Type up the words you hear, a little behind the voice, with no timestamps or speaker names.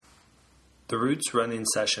The Roots Running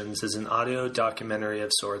Sessions is an audio documentary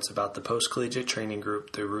of sorts about the post-collegiate training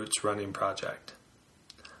group, the Roots Running Project.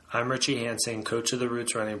 I'm Richie Hansing, coach of the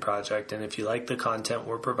Roots Running Project, and if you like the content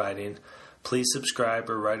we're providing, please subscribe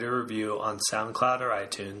or write a review on SoundCloud or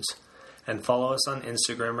iTunes, and follow us on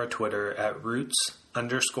Instagram or Twitter at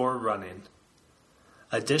roots_running.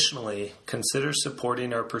 Additionally, consider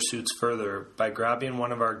supporting our pursuits further by grabbing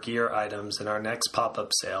one of our gear items in our next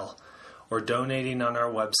pop-up sale, or donating on our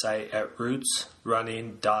website at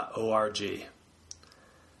rootsrunning.org.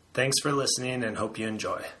 Thanks for listening and hope you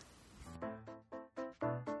enjoy.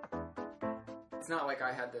 It's not like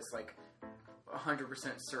I had this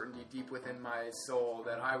 100% certainty deep within my soul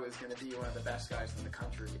that I was going to be one of the best guys in the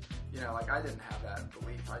country. I didn't have that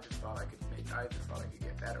belief. I just thought I could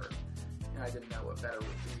get better. And I didn't know what better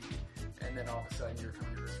would be. And then all of a sudden you're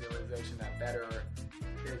coming to this realization that better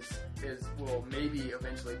will maybe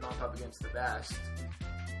eventually bump up against the best.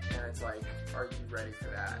 And it's like, are you ready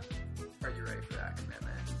for that? Are you ready for that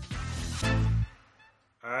commitment?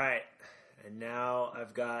 All right. And now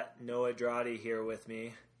I've got Noah Dradi here with me.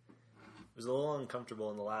 It was a little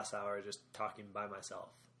uncomfortable in the last hour just talking by myself.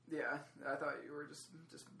 Yeah, I thought you were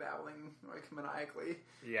just babbling maniacally.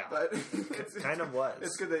 Yeah, but it kind of was.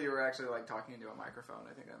 It's good that you were actually talking into a microphone.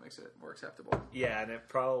 I think that makes it more acceptable. Yeah, and it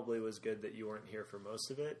probably was good that you weren't here for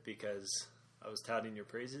most of it because I was touting your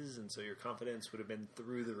praises, and so your confidence would have been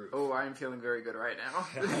through the roof. Oh, I am feeling very good right now.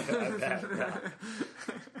 I bet.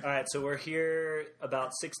 All right, so we're here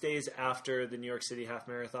about 6 days after the New York City Half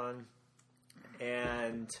Marathon,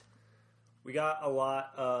 and we got a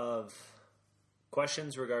lot of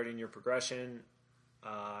questions regarding your progression,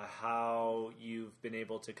 how you've been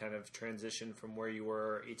able to kind of transition from where you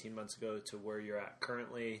were 18 months ago to where you're at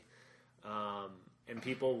currently, and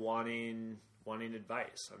people wanting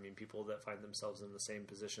advice. I mean, people that find themselves in the same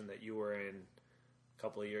position that you were in a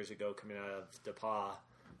couple of years ago coming out of DePauw.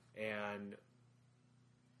 And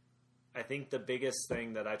I think the biggest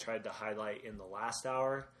thing that I tried to highlight in the last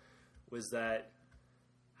hour was that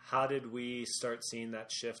how did we start seeing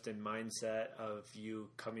that shift in mindset of you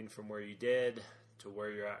coming from where you did to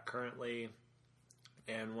where you're at currently?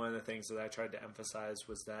 And one of the things that I tried to emphasize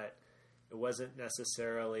was that it wasn't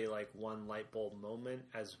necessarily one light bulb moment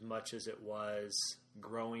as much as it was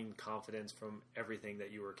growing confidence from everything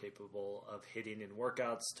that you were capable of hitting in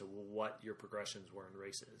workouts to what your progressions were in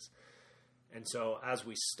races. And so as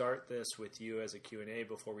we start this with you as a Q&A,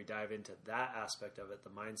 before we dive into that aspect of it, the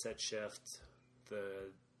mindset shift,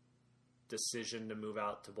 the decision to move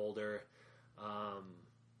out to Boulder,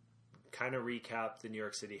 kind of recap the New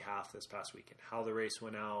York City Half this past weekend, how the race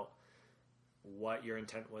went out, what your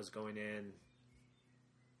intent was going in,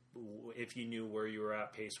 if you knew where you were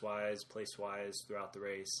at pace-wise, place-wise throughout the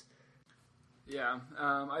race. Yeah,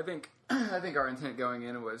 I think our intent going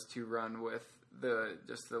in was to run with the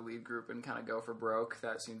lead group and kind of go for broke.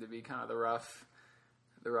 That seemed to be kind of the rough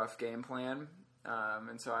game plan.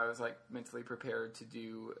 And so I was mentally prepared to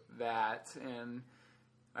do that, and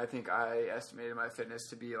I think I estimated my fitness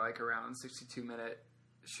to be around 62-minute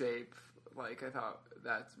shape. I thought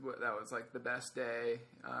that was the best day.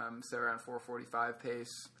 So around 4:45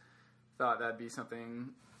 pace. Thought that'd be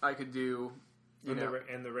something I could do.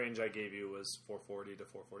 And the range I gave you was 440 to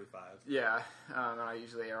 445. Yeah, and I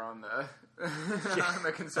usually err on the on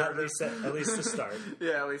the conservative. At least to start.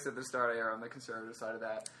 Yeah, at least at the start I err on the conservative side of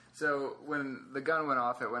that. So when the gun went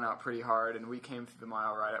off, it went out pretty hard, and we came through the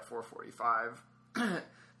mile right at 4:45.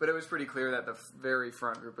 But it was pretty clear that the very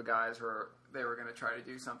front group of guys were going to try to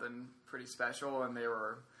do something pretty special, and they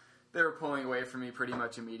were pulling away from me pretty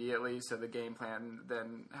much immediately. So the game plan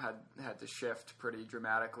then had to shift pretty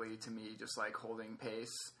dramatically to me just holding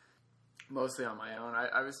pace, mostly on my own.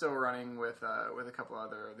 I was still running with a couple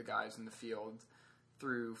other the guys in the field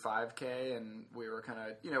through 5K, and we were kind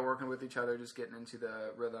of working with each other, just getting into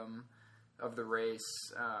the rhythm of the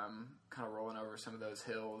race, kind of rolling over some of those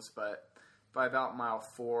hills. But by about mile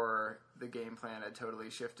 4, the game plan had totally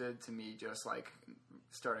shifted to me just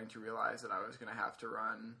starting to realize that I was going to have to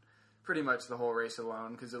run pretty much the whole race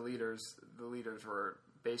alone, because the leaders were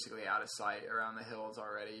basically out of sight around the hills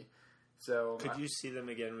already. So could you see them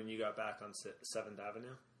again when you got back on 7th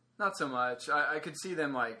Avenue? Not so much. I could see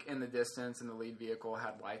them in the distance, and the lead vehicle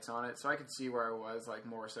had lights on it, so I could see where I was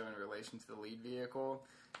more so in relation to the lead vehicle,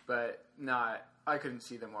 but not. I couldn't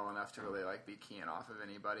see them well enough to really be keying off of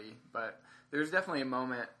anybody. But there's definitely a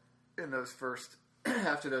moment in those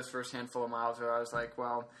after those first handful of miles where I was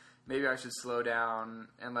well, maybe I should slow down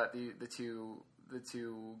and let the two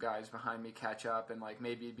guys behind me catch up, and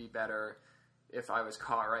maybe it'd be better if I was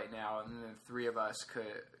caught right now, and then 3 of us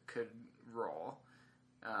could roll.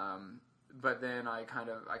 but then I kind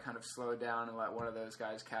of slowed down and let one of those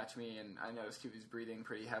guys catch me, and I noticed he was breathing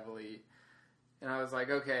pretty heavily. And I was like,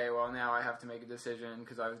 okay, well, now I have to make a decision,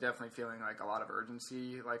 because I was definitely feeling like a lot of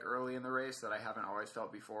urgency like early in the race that I haven't always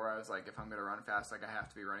felt before. I was like, if I'm going to run fast, like I have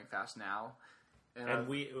to be running fast now. And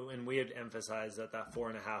we had emphasized that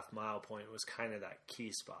 4.5 mile point was kind of that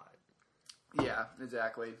key spot. Yeah,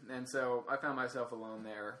 exactly. And so I found myself alone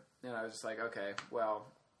there, and I was just like, okay, well,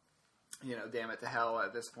 damn it to hell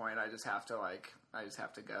at this point. I just have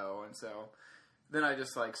to go. And so then I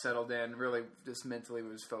just settled in, really just mentally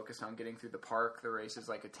was focused on getting through the park. The race is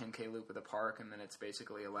like a 10K loop of the park, and then it's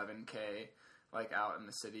basically 11K out in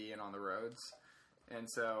the city and on the roads. And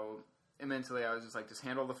so mentally I was just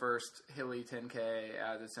handle the first hilly 10K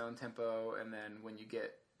at its own tempo, and then when you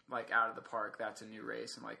get out of the park, that's a new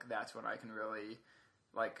race, and that's when I can really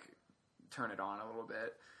turn it on a little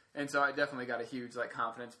bit. And so I definitely got a huge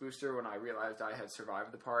confidence booster when I realized I had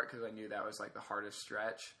survived the park, because I knew that was the hardest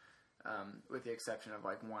stretch. With the exception of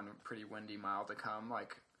one pretty windy mile to come,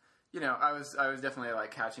 I was definitely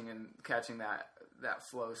catching that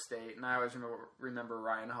flow state, and I always remember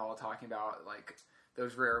Ryan Hall talking about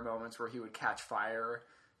those rare moments where he would catch fire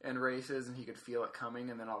in races and he could feel it coming,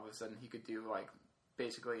 and then all of a sudden he could do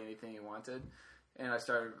basically anything he wanted. And I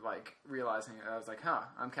started realizing, I was like,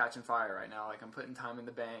 I'm catching fire right now. I'm putting time in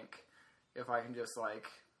the bank if I can just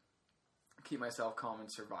keep myself calm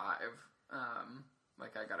and survive.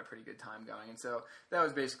 I got a pretty good time going. And so that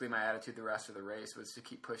was basically my attitude the rest of the race, was to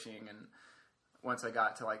keep pushing. And once I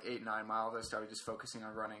got to 8-9 miles, I started just focusing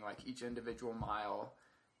on running each individual mile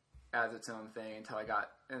as its own thing until I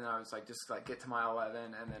was get to mile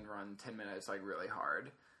 11 and then run 10 minutes really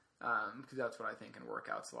hard. Because that's what I think in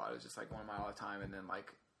workouts a lot, is just 1 mile at a time, and then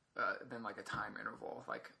a time interval.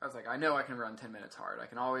 I was I know I can run 10 minutes hard. I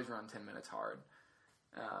can always run 10 minutes hard.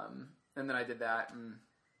 And then I did that, and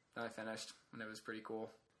then I finished, and it was pretty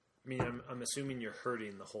cool. I mean, I'm assuming you're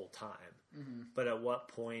hurting the whole time, mm-hmm. But at what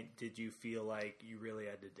point did you feel like you really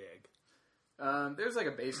had to dig? There's a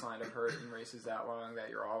baseline of hurt in races that long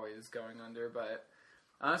that you're always going under, but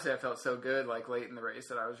honestly, I felt so good late in the race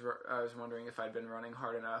that I was wondering if I'd been running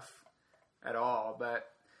hard enough at all. But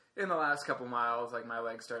in the last couple miles, my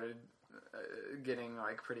legs started getting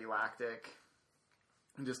pretty lactic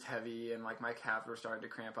and just heavy, and my calves were starting to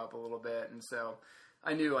cramp up a little bit, and so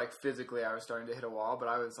I knew physically I was starting to hit a wall. But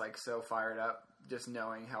I was so fired up just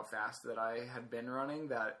knowing how fast that I had been running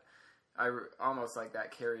that I almost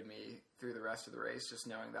that carried me through the rest of the race, just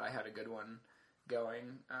knowing that I had a good one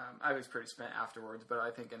going. I was pretty spent afterwards, but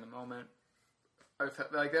I think in the moment, I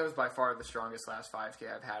felt that was by far the strongest last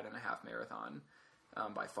 5K I've had in a half marathon,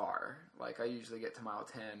 by far. I usually get to mile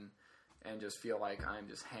 10 and just feel I'm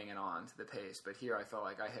just hanging on to the pace, but here I felt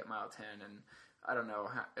I hit mile 10, and I don't know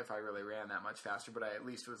if I really ran that much faster, but I at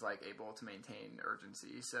least was able to maintain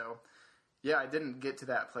urgency. So yeah, I didn't get to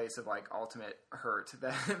that place of ultimate hurt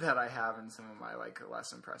that I have in some of my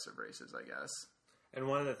less impressive races, I guess. And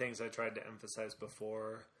one of the things I tried to emphasize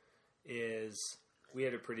before is we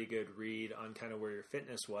had a pretty good read on kind of where your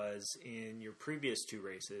fitness was in your previous 2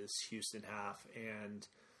 races, Houston half and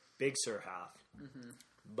Big Sur half. Mm-hmm.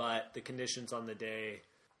 But the conditions on the day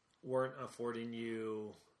weren't affording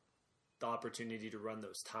you the opportunity to run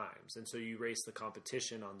those times. And so you raced the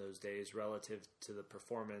competition on those days relative to the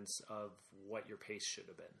performance of what your pace should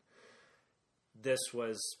have been. This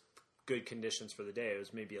was good conditions for the day. It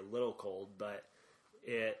was maybe a little cold, but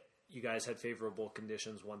you guys had favorable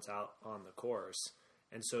conditions once out on the course.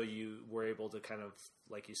 And so you were able to kind of,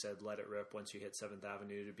 like you said, let it rip once you hit 7th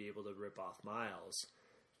Avenue to be able to rip off miles.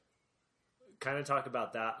 Kind of talk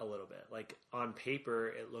about that a little bit. On paper,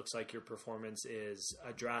 it looks like your performance is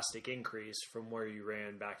a drastic increase from where you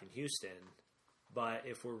ran back in Houston. But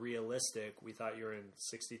if we're realistic, we thought you were in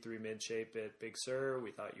 63 mid shape at Big Sur.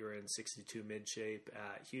 We thought you were in 62 mid shape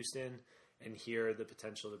at Houston. And here, the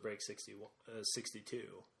potential to break 62.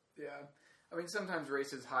 Yeah. I mean, sometimes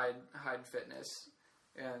races hide fitness.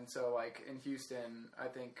 And so, in Houston, I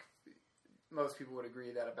think most people would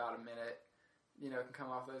agree that about a minute, can come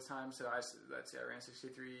off those times. So let's say I ran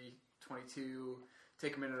 63:22.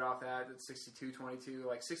 Take a minute off that. That's 62:22.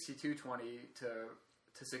 62:20 to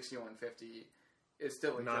 61:50 is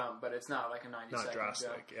still a jump, but it's not a 90-second drastic,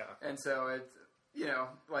 jump. Yeah. And so it's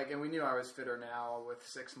and we knew I was fitter now with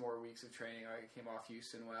 6 more weeks of training. I came off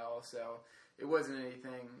Houston well, so it wasn't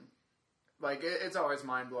anything. It's always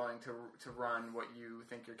mind-blowing to run what you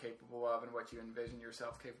think you're capable of and what you envision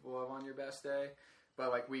yourself capable of on your best day.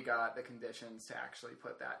 But, we got the conditions to actually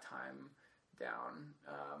put that time down.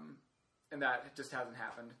 And that just hasn't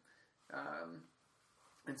happened.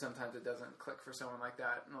 And sometimes it doesn't click for someone like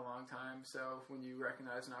that in a long time. So when you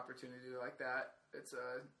recognize an opportunity like that, it's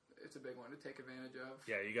a big one to take advantage of.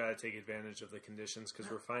 Yeah, you got to take advantage of the conditions,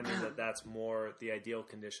 because we're finding that that's more, the ideal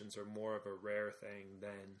conditions are more of a rare thing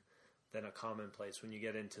than a commonplace when you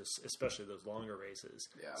get into, especially those longer races.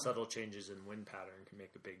 Yeah. Subtle changes in wind pattern can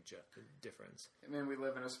make a big difference. I mean, we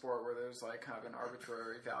live in a sport where there's like kind of an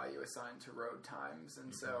arbitrary value assigned to road times,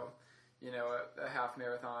 and so, you know, a half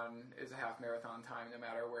marathon is a half marathon time no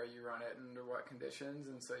matter where you run it and under what conditions,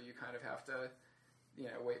 and so you kind of have to, you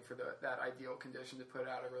know, wait for that ideal condition to put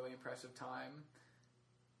out a really impressive time.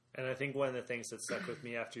 And I think one of the things that stuck with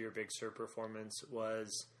me after your Big Sur performance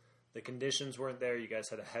was the conditions weren't there. You guys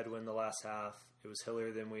had a headwind the last half. It was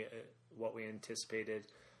hillier than what we anticipated.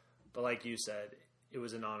 But like you said, it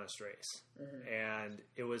was an honest race. Mm-hmm. And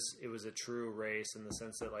it was a true race in the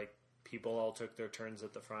sense that, like, people all took their turns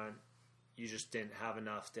at the front. You just didn't have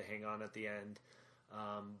enough to hang on at the end.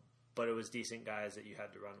 But it was decent guys that you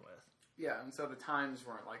had to run with. Yeah, and so the times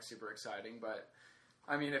weren't like super exciting, but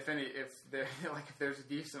I mean, if there's a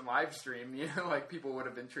decent live stream, you know, like people would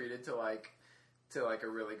have been treated to a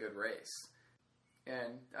really good race.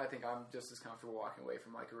 And I think I'm just as comfortable walking away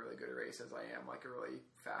from like a really good race as I am like a really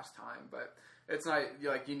fast time. But it's not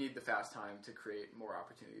like you need the fast time to create more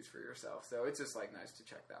opportunities for yourself. So it's just like nice to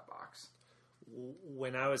check that box.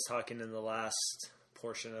 When I was talking in the last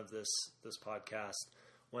portion of this podcast,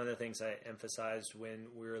 one of the things I emphasized when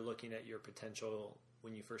we were looking at your potential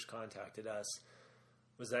when you first contacted us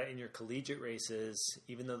was that in your collegiate races,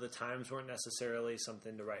 even though the times weren't necessarily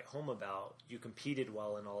something to write home about, you competed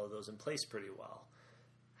well in all of those and placed pretty well.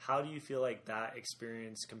 How do you feel like that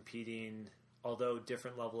experience competing, although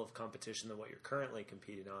different level of competition than what you're currently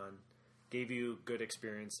competing on, gave you good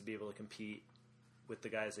experience to be able to compete with the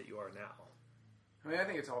guys that you are now? I mean, I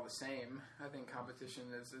think it's all the same. I think competition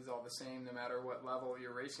is all the same no matter what level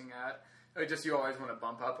you're racing at. You always want to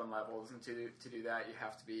bump up in levels, and to do that you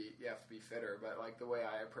have to be fitter. But like the way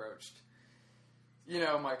I approached, you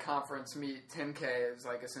know, my conference meet 10K is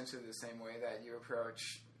like essentially the same way that you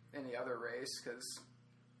approach any other race, because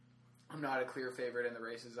I'm not a clear favorite in the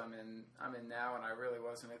races I'm in now, and I really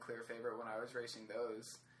wasn't a clear favorite when I was racing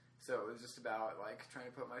those. So it was just about like trying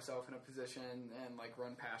to put myself in a position and like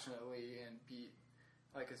run passionately and beat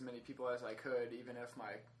like as many people as I could, even if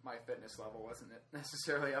my fitness level wasn't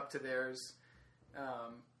necessarily up to theirs.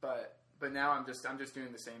 But now I'm just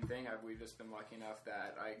doing the same thing. We've just been lucky enough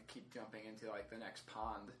that I keep jumping into like the next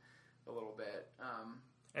pond a little bit.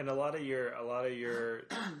 And a lot of your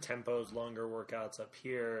tempos, longer workouts up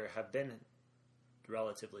here have been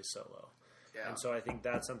relatively solo. Yeah. And so I think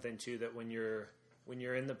that's something too, that when you're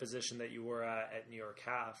in the position that you were at New York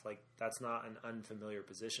Half, like that's not an unfamiliar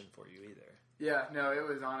position for you either. Yeah, no, it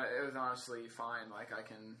was honestly fine. Like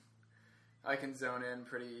I can zone in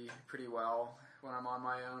pretty well when I'm on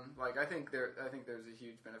my own. Like I think there's a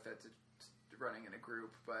huge benefit to running in a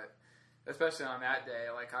group, but especially on that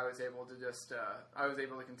day, like I was able to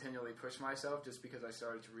continually push myself just because I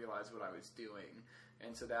started to realize what I was doing,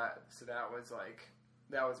 and so that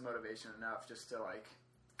was motivation enough just to like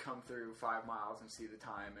come through 5 miles and see the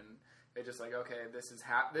time, and it's just like, okay, this is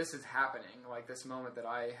happening. Like this moment that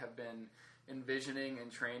I have been envisioning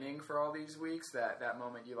and training for all these weeks, that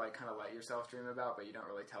moment you like kind of let yourself dream about, but you don't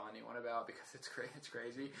really tell anyone about because it's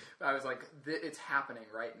crazy. But I was like, it's happening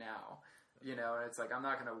right now, you know, and it's like I'm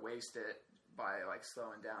not going to waste it by like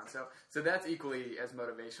slowing down. So that's equally as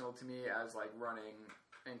motivational to me as like running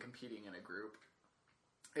and competing in a group.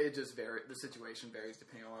 It just the situation varies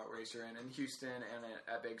depending on what race you're in. In Houston and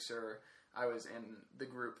at Big Sur, I was in the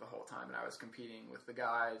group the whole time, and I was competing with the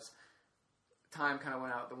guys. Time kind of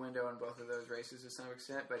went out the window in both of those races to some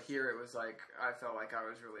extent, but here it was like I felt like I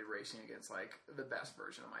was really racing against like the best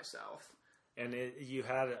version of myself. And you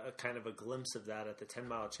had a kind of a glimpse of that at the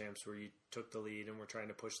 10-mile champs where you took the lead and were trying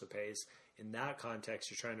to push the pace. In that context,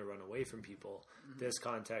 you're trying to run away from people. Mm-hmm. This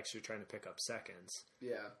context, you're trying to pick up seconds.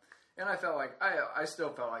 Yeah. And I felt like I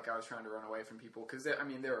still felt like I was trying to run away from people because there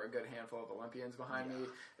were a good handful of Olympians behind me,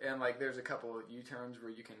 and like there's a couple of U-turns where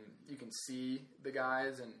you can see the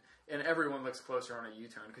guys, and everyone looks closer on a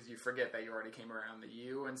U-turn because you forget that you already came around the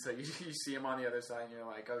U, and so you see them on the other side, and you're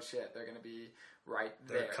like, oh shit, they're gonna be right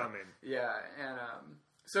there. They're coming. Yeah, and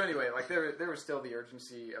so anyway, like there was still the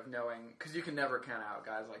urgency of knowing, because you can never count out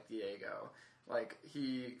guys like Diego. Like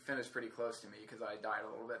he finished pretty close to me because I died a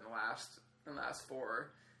little bit in the last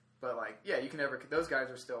 4. But, like, yeah, you can never – those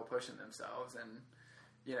guys are still pushing themselves, and,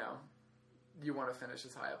 you know, you want to finish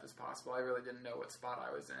as high up as possible. I really didn't know what spot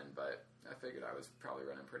I was in, but I figured I was probably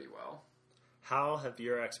running pretty well. How have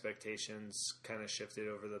your expectations kind of shifted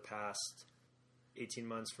over the past 18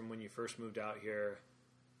 months from when you first moved out here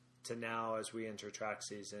to now as we enter track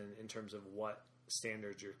season in terms of what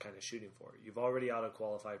standards you're kind of shooting for? You've already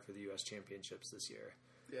auto-qualified for the U.S. Championships this year.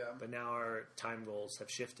 Yeah. But now our time goals have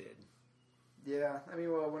shifted. Yeah. I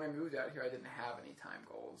mean, well, when I moved out here, I didn't have any time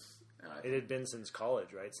goals. And It had been since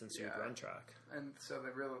college, right? Since you'd Yeah. run track. And so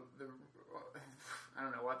I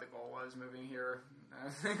don't know what the goal was moving here.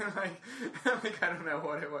 I don't know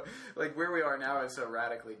what it was. Like, where we are now is so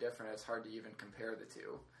radically different, it's hard to even compare the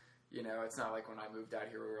two. You know, it's not like when I moved out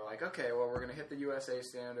here, we were like, okay, well, we're going to hit the USA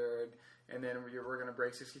standard, and then we're going to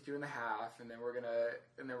break 62 and a half, and then we're going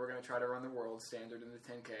to try to run the world standard in the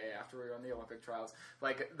 10K after we run the Olympic trials.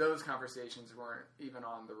 Like, those conversations weren't even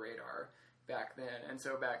on the radar back then. And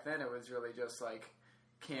so back then it was really just like,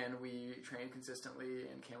 can we train consistently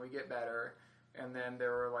and can we get better? And then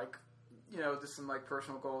there were like, you know, just some like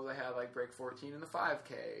personal goals I had, like break 14 in the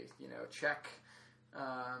 5K, you know, check,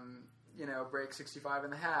 you know, break 65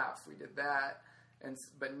 and a half. We did that.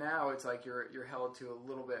 But now it's like you're held to a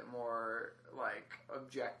little bit more like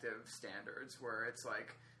objective standards where it's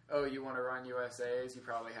like, oh, you want to run USAs, you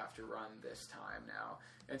probably have to run this time now.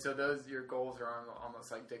 And so your goals are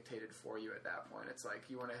almost like dictated for you at that point. It's like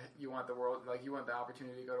you want the world, like you want the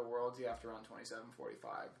opportunity to go to Worlds, you have to run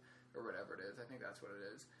 27:45 or whatever it is. I think that's what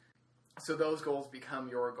it is. So those goals become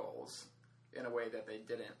your goals in a way that they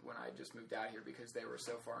didn't when I just moved out here because they were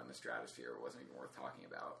so far in the stratosphere it wasn't even worth talking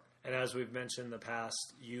about. And as we've mentioned in the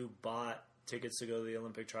past, you bought tickets to go to the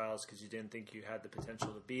Olympic trials because you didn't think you had the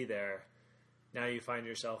potential to be there. Now you find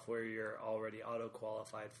yourself where you're already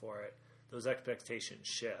auto-qualified for it. Those expectations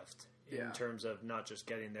shift in terms of not just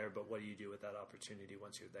getting there, but what do you do with that opportunity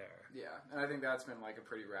once you're there? Yeah, and I think that's been like a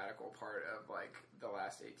pretty radical part of like the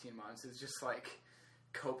last 18 months is just like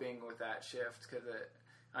coping with that shift because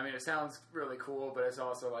it sounds really cool, but it's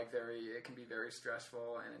also like it can be very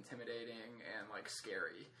stressful and intimidating and like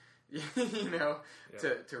scary, you know,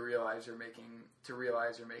 to realize you're making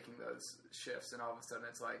those shifts, and all of a sudden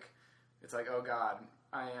it's like, oh God,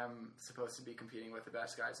 I am supposed to be competing with the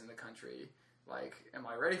best guys in the country. Like, am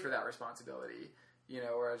I ready for that responsibility? You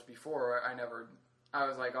know, whereas before I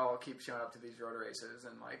was like, oh, I'll keep showing up to these road races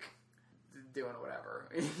and like doing whatever.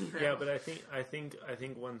 You know? Yeah, but I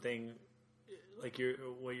think one thing, like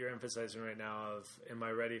what you're emphasizing right now of, am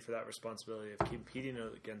I ready for that responsibility of competing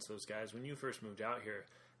against those guys? When you first moved out here,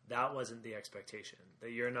 that wasn't the expectation,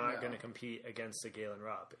 that you're not going to compete against a Galen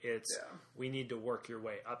Rupp. It's, we need to work your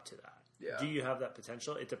way up to that. Yeah. Do you have that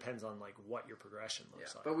potential? It depends on like what your progression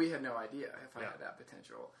looks like. But we had no idea if I had that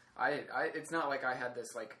potential. It's not like I had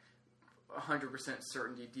this like 100%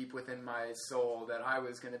 certainty deep within my soul that I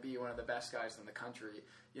was going to be one of the best guys in the country.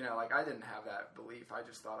 You know, like I didn't have that belief. I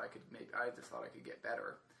just thought I could get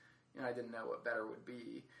better, and I didn't know what better would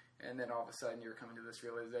be. And then all of a sudden, you're coming to this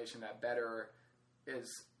realization that better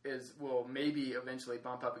will maybe eventually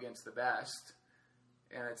bump up against the best.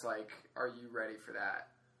 And it's like, are you ready for that?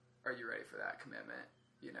 Are you ready for that commitment?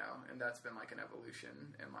 You know, and that's been like an evolution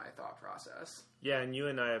in my thought process. Yeah, and you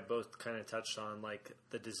and I have both kind of touched on like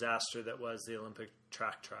the disaster that was the Olympic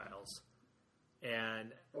track trials.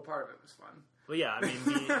 And part of it was fun. Well, yeah, I mean,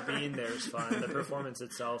 being there is fun. The performance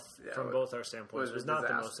itself, from both our standpoints, was not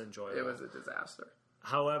the most enjoyable. It was a disaster.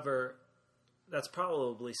 However, that's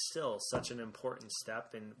probably still such an important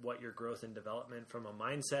step in what your growth and development from a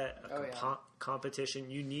mindset, competition.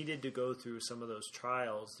 You needed to go through some of those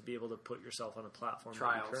trials to be able to put yourself on a platform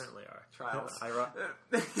that you currently are. Trials.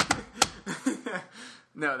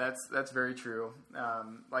 No, that's very true.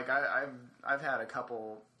 Like I've had a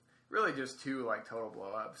couple, really just two like total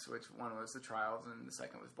blow ups. Which one was the trials and the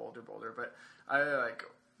second was Boulder. But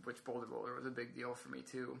Boulder was a big deal for me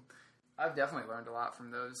too. I've definitely learned a lot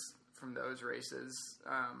from those races,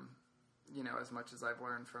 you know, as much as I've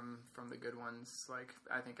learned from the good ones. Like,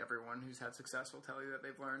 I think everyone who's had success will tell you that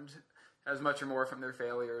they've learned as much or more from their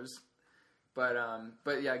failures. But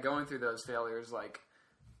yeah, going through those failures, like,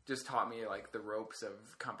 just taught me, like, the ropes of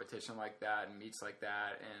competition like that and meets like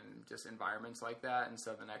that and just environments like that. And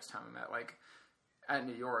so the next time I'm at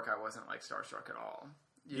New York, I wasn't, like, starstruck at all.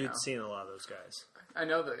 You'd seen a lot of those guys. I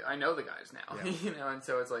know the guys now, you know, and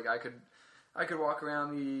so it's like I could walk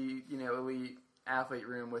around the, you know, elite athlete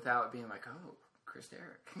room without being like, oh, Chris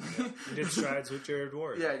Derrick. You did strides with Jared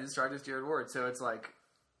Ward. Yeah, I did strides with Jared Ward. So it's like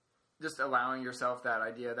just allowing yourself that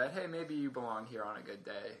idea that, hey, maybe you belong here on a good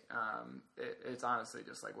day. It's honestly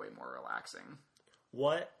just like way more relaxing.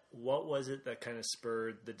 What was it that kind of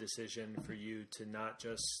spurred the decision for you to not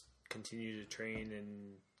just continue to train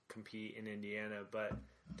and compete in Indiana, but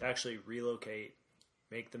to actually relocate,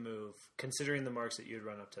 make the move, considering the marks that you had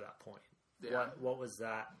run up to that point? Yeah. What was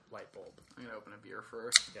that light bulb? I'm going to open a beer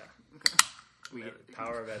first. Yeah. Okay.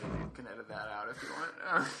 Power of editing. You can edit that out if you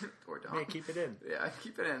want, or don't. Yeah, keep it in. Yeah,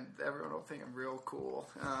 keep it in. Everyone will think I'm real cool.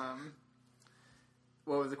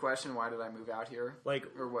 What was the question? Why did I move out here? Like,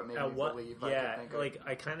 or what made me believe? Yeah, I could think like of?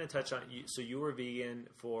 I kind of touched on you. So you were vegan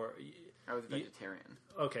for. I was vegetarian.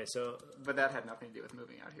 Okay, so. But that had nothing to do with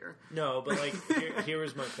moving out here. No, but like here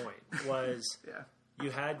was my point. Was yeah. You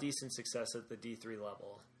had decent success at the D3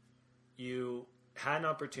 level. You had an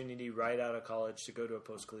opportunity right out of college to go to a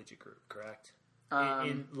post-collegiate group, correct?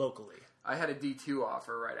 In locally. I had a D2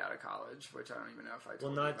 offer right out of college, which I don't even know if I told you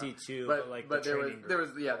Well, not about. D2, but like but the training group.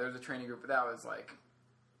 There was a training group, but that was like,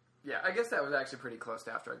 yeah, I guess that was actually pretty close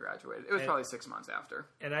to after I graduated. It was probably 6 months after.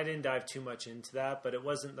 And I didn't dive too much into that, but it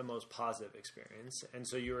wasn't the most positive experience. And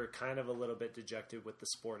so you were kind of a little bit dejected with the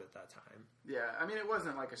sport at that time. Yeah, I mean, it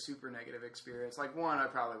wasn't like a super negative experience. Like, one, I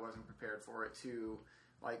probably wasn't prepared for it. Two,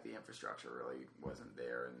 like, the infrastructure really wasn't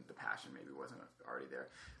there, and the passion maybe wasn't already there.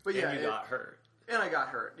 But yeah, and you got hurt. And I got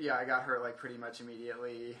hurt. Yeah, I got hurt like pretty much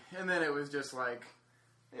immediately. And then it was just like,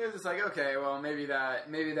 okay, well, maybe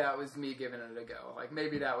that was me giving it a go. Like,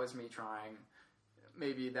 maybe that was me trying.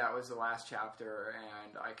 Maybe that was the last chapter,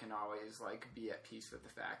 and I can always like be at peace with the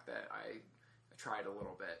fact that I tried a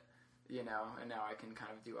little bit, and now I can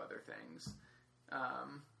kind of do other things.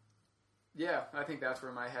 Yeah, I think that's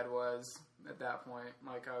where my head was at that point.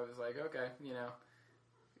 Like, I was like, okay,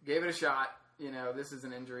 gave it a shot. This is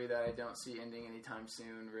an injury that I don't see ending anytime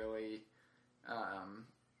soon, really.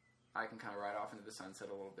 I can kind of ride off into the sunset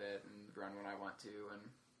a little bit and run when I want to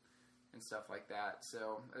and stuff like that.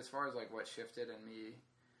 So as far as like what shifted in me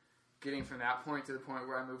getting from that point to the point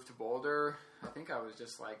where I moved to Boulder, I think I was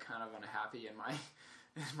just like kind of unhappy in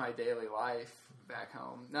my daily life back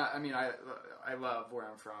home. I love where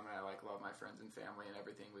I'm from, and I like love my friends and family, and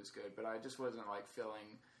everything was good, but I just wasn't like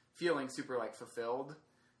feeling super like fulfilled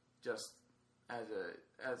just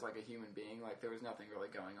as like a human being. Like, there was nothing really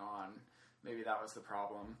going on. Maybe that was the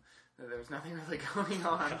problem. There was nothing really going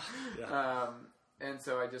on. Yeah. And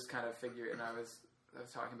so I just kind of figured, and I was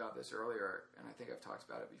talking about this earlier, and I think I've talked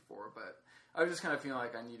about it before, but I was just kind of feeling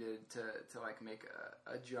like I needed to like make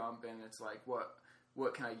a jump, and it's like,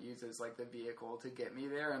 what can I use as like the vehicle to get me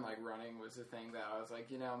there? And like running was the thing that I was like,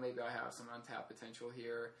 maybe I have some untapped potential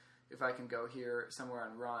here. If I can go here somewhere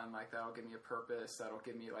and run, like, that'll give me a purpose. That'll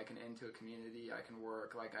give me like an into a community. I can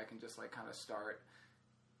work. Like, I can just like kind of start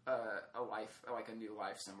a life, like a new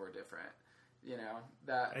life somewhere different.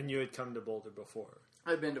 That. And you had come to Boulder before.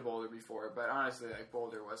 I'd been to Boulder before, but honestly, like,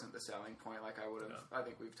 Boulder wasn't the selling point. Like, I would have. Yeah. I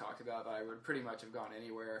think we've talked about that. I would pretty much have gone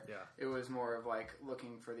anywhere. Yeah. It was more of like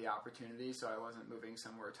looking for the opportunity, so I wasn't moving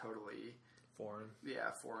somewhere totally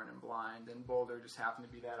foreign and blind, and Boulder just happened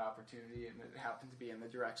to be that opportunity, and it happened to be in the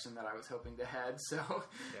direction that I was hoping to head, so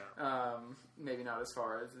maybe not as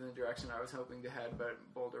far as in the direction I was hoping to head, but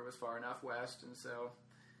Boulder was far enough west, and so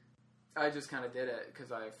I just kind of did it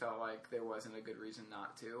because I felt like there wasn't a good reason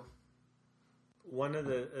not to. One of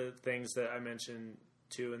the things that I mentioned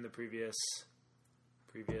too in the previous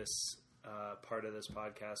part of this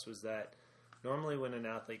podcast was that normally when an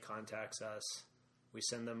athlete contacts us, we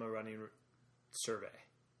send them a running survey,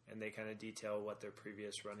 and they kind of detail what their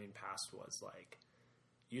previous running past was like.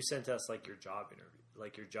 You sent us like your job interview,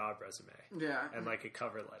 like your job resume, and like a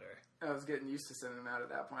cover letter. I was getting used to sending them out at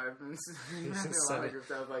that point. I've been in a lot of groups.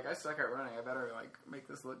 I was like, I suck at running. I better like make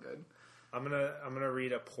this look good. I'm gonna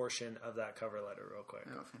read a portion of that cover letter real quick.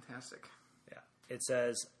 Oh, fantastic! Yeah, it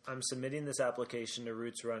says, "I'm submitting this application to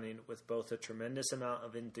Roots Running with both a tremendous amount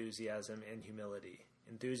of enthusiasm and humility.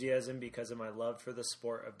 Enthusiasm because of my love for the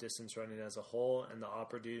sport of distance running as a whole and the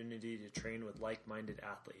opportunity to train with like-minded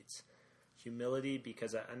athletes. Humility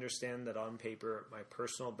because I understand that on paper my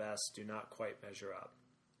personal bests do not quite measure up.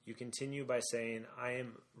 You continue by saying, I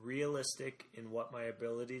am realistic in what my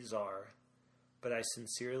abilities are, but I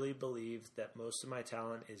sincerely believe that most of my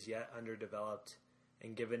talent is yet underdeveloped,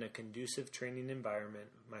 and given a conducive training environment,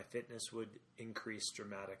 my fitness would increase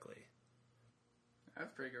dramatically."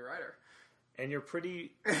 That's a pretty good writer. And you're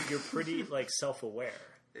pretty like self-aware.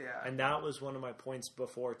 Yeah. And that was one of my points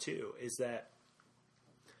before too, is that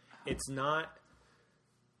it's not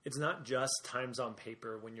just times on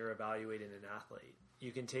paper when you're evaluating an athlete.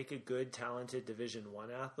 You can take a good, talented Division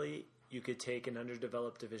I athlete, you could take an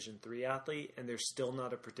underdeveloped Division III athlete, and they're still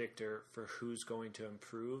not a predictor for who's going to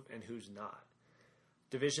improve and who's not.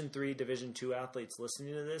 Division III, Division II athletes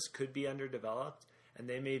listening to this could be underdeveloped, and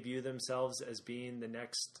they may view themselves as being the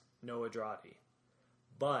next Noah Droddy.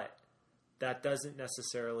 But that doesn't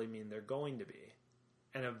necessarily mean they're going to be.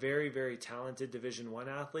 And a very, very talented Division I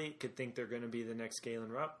athlete could think they're going to be the next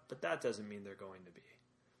Galen Rupp, but that doesn't mean they're going to be.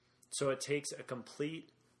 So it takes a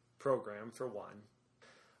complete program, for one.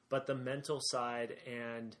 but the mental side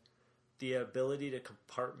and the ability to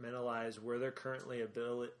compartmentalize where their current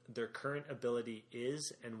ability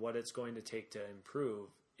is and what it's going to take to improve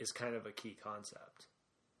is kind of a key concept.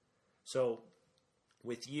 So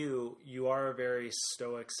with you are a very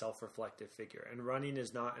stoic, self-reflective figure, and running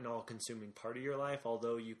is not an all-consuming part of your life,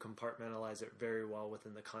 although you compartmentalize it very well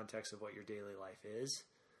within the context of what your daily life is.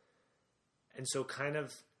 And so kind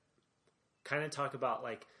of talk about,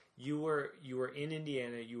 like, you were in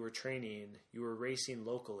Indiana, you were training, you were racing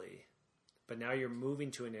locally, but now you're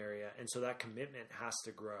moving to an area, and so that commitment has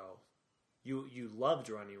to grow. You loved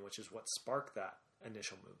running, which is what sparked that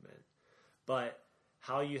initial movement, but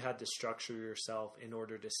how you had to structure yourself in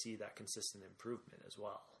order to see that consistent improvement as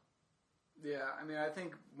well. Yeah, I mean, I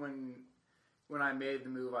think when I made the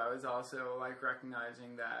move, I was also like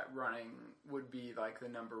recognizing that running would be like the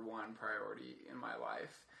number one priority in my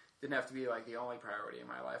life. Didn't have to be like the only priority in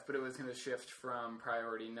my life, but it was going to shift from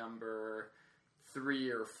priority number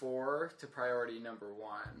 3 or 4 to priority number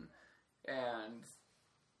 1.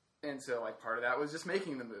 And so, like, part of that was just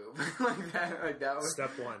making the move. that was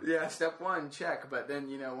step 1. Yeah, step 1, check. But then,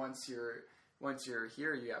 you know, once you're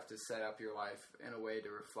here, you have to set up your life in a way to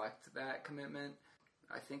reflect that commitment.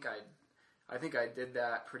 I think I did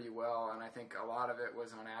that pretty well, and I think a lot of it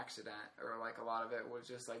was on accident, or like a lot of it was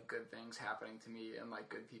just like good things happening to me and like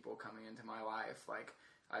good people coming into my life. Like,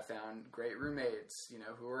 I found great roommates, you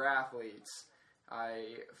know, who were athletes.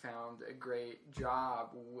 I found a great job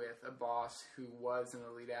with a boss who was an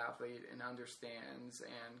elite athlete and understands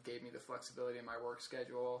and gave me the flexibility in my work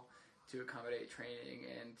schedule to accommodate training,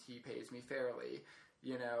 and he pays me fairly.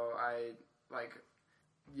 You know,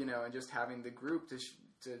 and just having the group to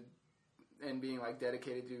and being like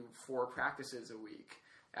dedicated to 4 practices a week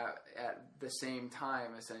at the same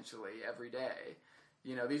time, essentially every day.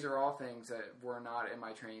 You know, these are all things that were not in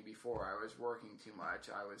my training before. I was working too much.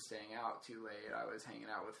 I was staying out too late. I was hanging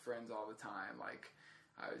out with friends all the time. Like,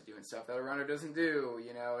 I was doing stuff that a runner doesn't do,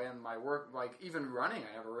 you know, and my work, like, even running,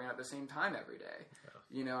 I never ran at the same time every day. Yeah.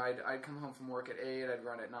 You know, I'd come home from work at 8, I'd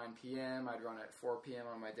run at 9 p.m., I'd run at 4 p.m.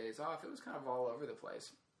 on my days off. It was kind of all over the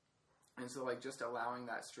place. And so, like, just allowing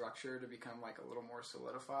that structure to become, like, a little more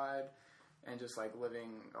solidified and just, like,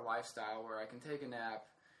 living a lifestyle where I can take a nap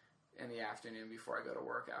in the afternoon before I go to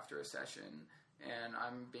work after a session, and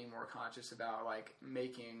I'm being more conscious about like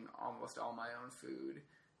making almost all my own food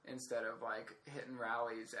instead of like hitting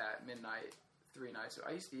Rallies at midnight 3 nights. So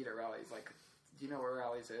I used to eat at Rallies. Like, do you know where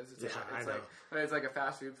Rallies is? It's like a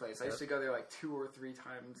fast food place. I used to go there like 2 or 3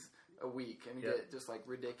 times a week and get just like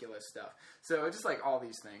ridiculous stuff. So it's just like all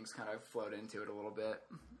these things kind of flowed into it a little bit.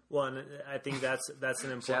 Well, and I think that's an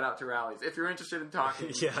important... Shout out to Rallies. If you're interested in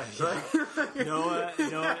talking. Yeah. Noah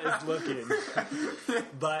is looking.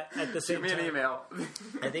 But at the same time... Shoot me an email.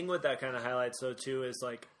 I think what that kind of highlights, though, too, is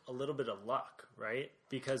like a little bit of luck, right?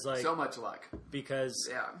 Because like... So much luck. Because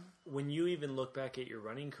when you even look back at your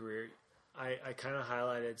running career, I kind of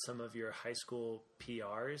highlighted some of your high school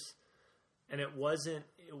PRs, and it wasn't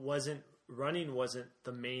running wasn't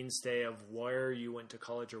the mainstay of where you went to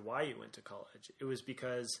college or why you went to college. It was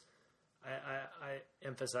because I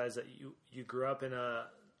emphasize that you grew up in a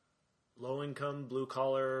low-income,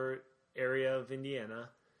 blue-collar area of Indiana.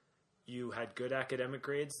 You had good academic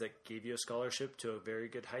grades that gave you a scholarship to a very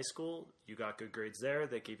good high school. You got good grades there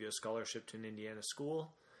that gave you a scholarship to an Indiana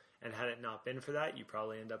school. And had it not been for that, you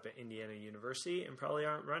probably end up at Indiana University and probably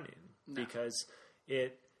aren't running because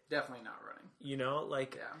it... Definitely not running. You know,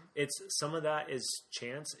 like it's some of that is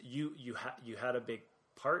chance. You had a big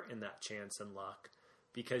part in that chance and luck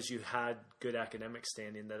because you had good academic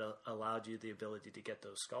standing that allowed you the ability to get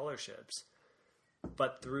those scholarships.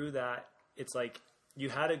 But through that, it's like you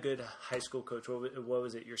had a good high school coach. What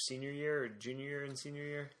was it? Your senior year or junior year and senior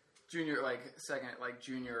year? Junior, like second, like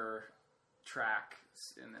junior track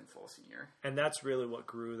and then full senior. And that's really what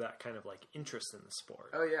grew that kind of like interest in the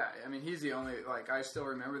sport. Oh yeah, I mean he's the only, like, I still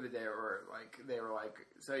remember the day where like they were like,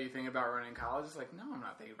 so you think about running in college? It's like, no, I'm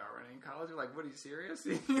not thinking about running in college. They're like, what, are you serious?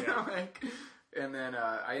 You know, like, and then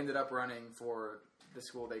I ended up running for the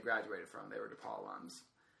school they graduated from. They were DePaul alums.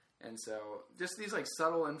 And so just these like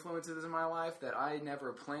subtle influences in my life that I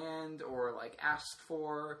never planned or like asked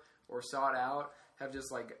for or sought out have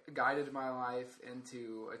just like guided my life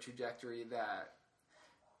into a trajectory that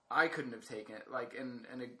I couldn't have taken it, like in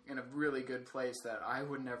a really good place that I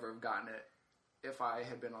would never have gotten it if I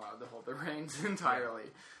had been allowed to hold the reins entirely,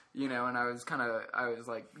 you know. And I was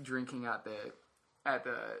like drinking at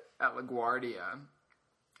LaGuardia,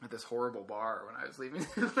 at this horrible bar when I was leaving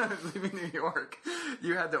New York.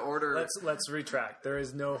 You had to order. Let's retract. There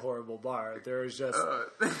is no horrible bar. There is just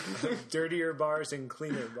dirtier bars and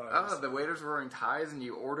cleaner bars. The waiters were wearing ties, and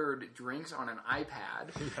you ordered drinks on an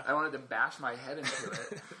iPad. Yeah. I wanted to bash my head into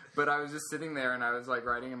it, but I was just sitting there, and I was like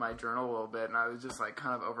writing in my journal a little bit, and I was just like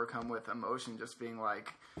kind of overcome with emotion, just being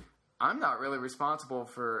like, I'm not really responsible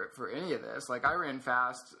for any of this. Like I ran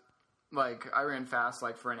fast like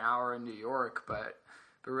for an hour in New York, but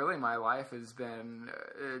really my life has been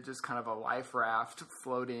just kind of a life raft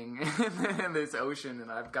floating in this ocean,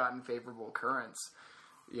 and I've gotten favorable currents,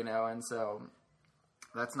 and so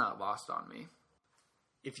that's not lost on me.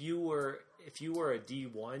 If you were a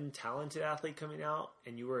D1 talented athlete coming out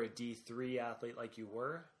and you were a D3 athlete like you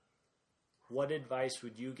were, what advice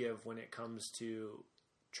would you give when it comes to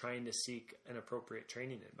trying to seek an appropriate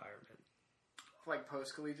training environment? Like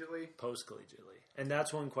post-collegiately? Post-collegiately. And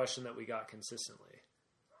that's one question that we got consistently.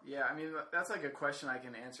 Yeah, I mean, that's like a question I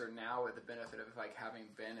can answer now with the benefit of like having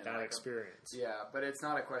been in that like experience. Yeah, but it's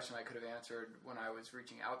not a question I could have answered when I was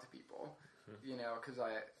reaching out to people, because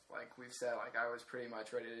like we've said, like I was pretty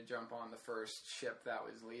much ready to jump on the first ship that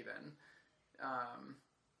was leaving.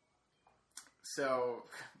 So,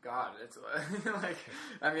 God, it's like,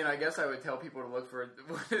 I mean, I guess I would tell people to look for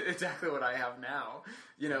exactly what I have now,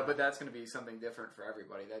 but that's going to be something different for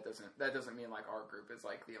everybody. That doesn't mean like our group is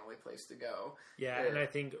like the only place to go. Yeah. And I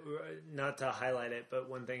think, not to highlight it, but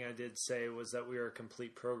one thing I did say was that we were a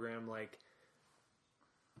complete program. Like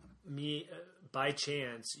me, by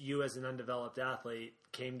chance, you as an undeveloped athlete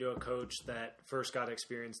came to a coach that first got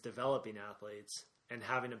experience developing athletes and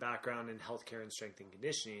having a background in healthcare and strength and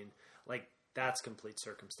conditioning. Like, that's complete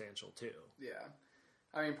circumstantial too. Yeah.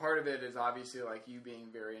 I mean, part of it is obviously like you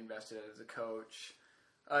being very invested as a coach,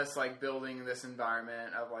 us like building this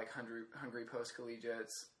environment of like hungry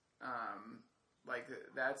post-collegiates. Like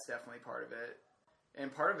that's definitely part of it.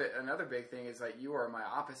 And part of it, another big thing is like you are my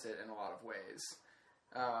opposite in a lot of ways.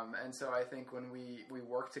 And so I think when we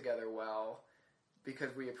work together well,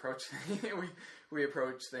 because we approach we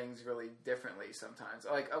approach things really differently sometimes.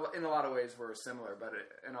 Like in a lot of ways we're similar, but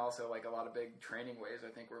and also like a lot of big training ways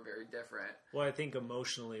I think we're very different. Well, I think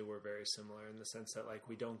emotionally we're very similar in the sense that like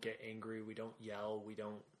we don't get angry, we don't yell,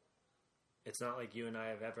 it's not like you and I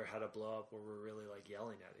have ever had a blow up where we're really like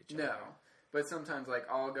yelling at each other. No. But sometimes, like,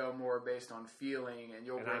 I'll go more based on feeling, and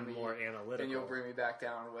I'm more analytical. And you'll bring me back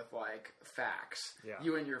down with, like, facts. Yeah.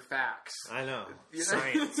 You and your facts. I know.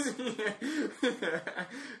 Science. Can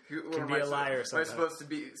be a liar sometimes. Am I supposed to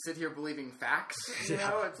sit here believing facts? You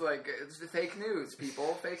know? It's like, it's the fake news,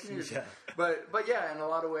 people. Fake news. Yeah. But yeah, in a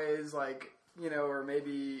lot of ways, like, or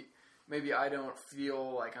maybe I don't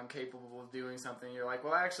feel like I'm capable of doing something. You're like,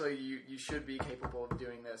 well, actually, you should be capable of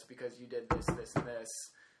doing this because you did this, this, and this.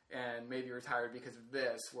 And maybe retired because of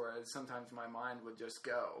this, whereas sometimes my mind would just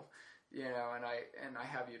go, and I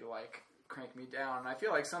have you to like crank me down. And I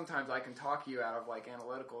feel like sometimes I can talk you out of like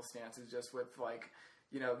analytical stances just with like,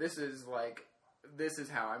 this is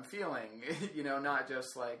how I'm feeling, not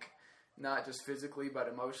just physically, but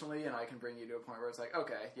emotionally. And I can bring you to a point where it's like,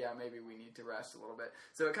 okay, yeah, maybe we need to rest a little bit.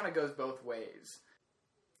 So it kind of goes both ways,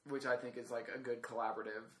 which I think is like a good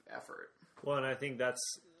collaborative effort. Well, and I think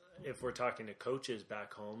that's, if we're talking to coaches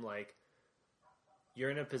back home, like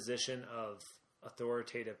you're in a position of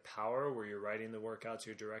authoritative power where you're writing the workouts,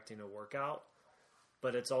 you're directing a workout,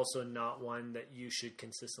 but it's also not one that you should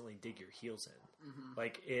consistently dig your heels in. Mm-hmm.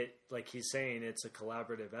 Like he's saying, it's a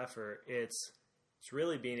collaborative effort. It's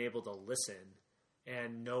really being able to listen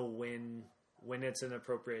and know when it's an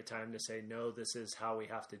appropriate time to say, no, this is how we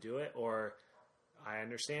have to do it, or I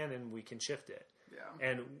understand and we can shift it. Yeah.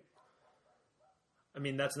 And I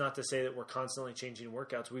mean, that's not to say that we're constantly changing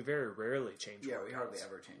workouts. We very rarely change workouts. Yeah, we hardly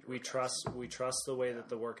ever change workouts. We trust the way that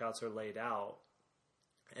the workouts are laid out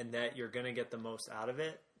and that you're going to get the most out of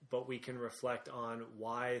it, but we can reflect on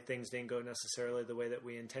why things didn't go necessarily the way that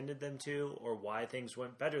we intended them to, or why things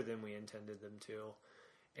went better than we intended them to,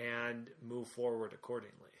 and move forward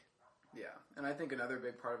accordingly. Yeah, and I think another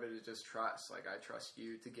big part of it is just trust. Like, I trust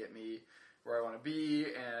you to get me where I want to be,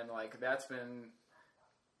 and like that's been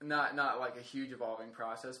not like a huge evolving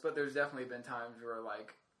process, but there's definitely been times where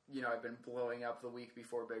like, I've been blowing up the week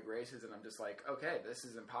before big races and I'm just like, okay, this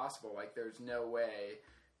is impossible. Like there's no way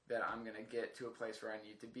that I'm going to get to a place where I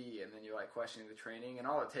need to be. And then you're like questioning the training, and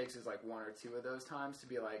all it takes is like one or two of those times to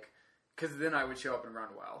be like, cause then I would show up and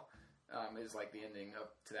run well, is like the ending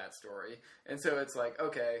up to that story. And so it's like,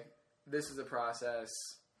 okay, this is a process.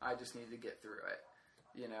 I just need to get through it,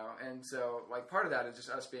 And so like part of that is just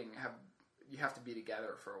us you have to be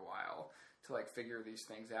together for a while to like figure these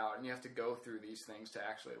things out, and you have to go through these things to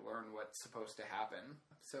actually learn what's supposed to happen.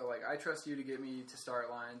 So, like, I trust you to get me to start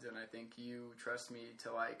lines, and I think you trust me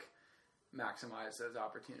to, like, maximize those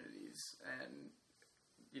opportunities. And,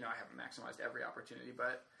 you know, I haven't maximized every opportunity,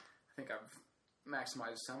 but I think I've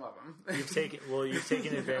maximized some of them. You've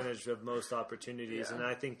taken advantage of most opportunities, and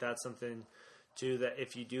I think that's something, too, that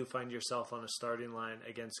if you do find yourself on a starting line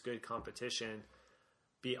against good competition,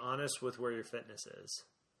 be honest with where your fitness is.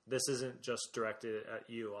 This isn't just directed at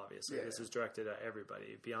you, obviously. This is directed at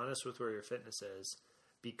everybody. Be honest with where your fitness is.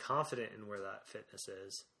 Be confident in where that fitness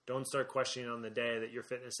is. Don't start questioning on the day that your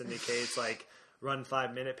fitness indicates, like, run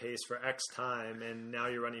 5-minute pace for X time, and now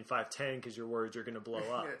you're running 5:10 because you're worried you're going to blow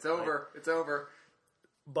up. It's over. It's over.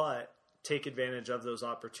 But take advantage of those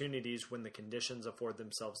opportunities when the conditions afford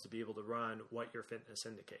themselves to be able to run what your fitness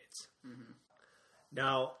indicates. Mm-hmm.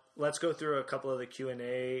 Now, let's go through a couple of the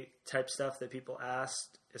Q&A type stuff that people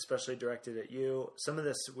asked, especially directed at you. Some of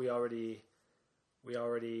this we already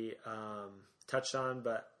touched on,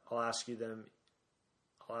 but I'll ask you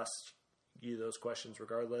those questions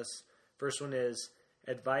regardless. First one is,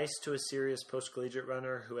 advice to a serious post-collegiate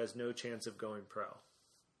runner who has no chance of going pro.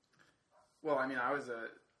 Well, I mean, I was a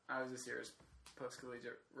serious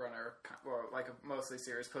post-collegiate runner, well, like a mostly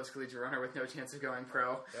serious post-collegiate runner with no chance of going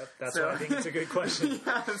pro. Yep, that's why I think it's a good question.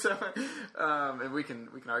 And we can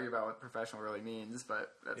argue about what professional really means,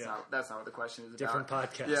 but that's not what the question is about. Different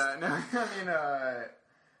podcast. Yeah, no, I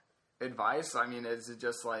mean, advice. I mean, is it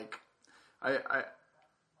just like I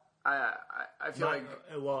feel like.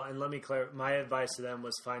 Well, and let me clarify. My advice to them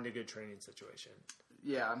was find a good training situation.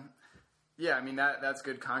 Yeah. Yeah, I mean, that's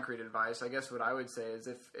good concrete advice. I guess what I would say is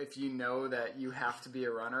if you know that you have to be a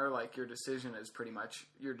runner, like, your decision is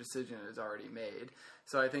already made.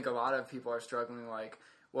 So I think a lot of people are struggling, like,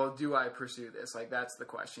 well, do I pursue this? Like, that's the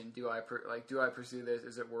question. Do I pursue this?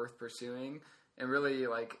 Is it worth pursuing? And really,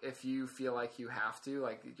 like, if you feel like you have to,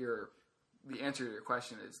 like, the answer to your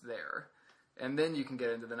question is there. And then you can get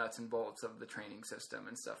into the nuts and bolts of the training system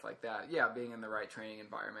and stuff like that. Yeah, being in the right training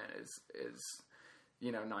environment is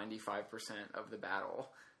 95% of the battle,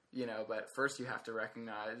 but first you have to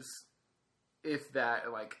recognize if that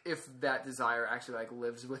desire actually, like,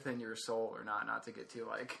 lives within your soul or not to get too,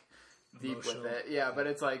 like, deep with it. Yeah, but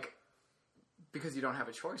it's like, because you don't have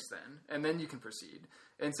a choice then, and then you can proceed.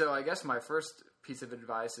 And so I guess my first piece of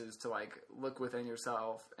advice is to, like, look within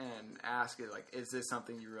yourself and ask, like, is this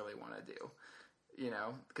something you really want to do?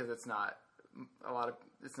 Because it's not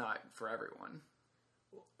for everyone.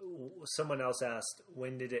 Someone else asked,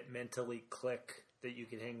 when did it mentally click that you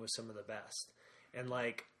could hang with some of the best? And,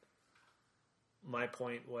 like, my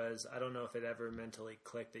point was, I don't know if it ever mentally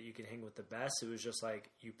clicked that you could hang with the best. It was just like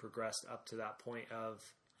you progressed up to that point of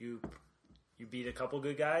you beat a couple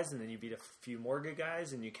good guys, and then you beat a few more good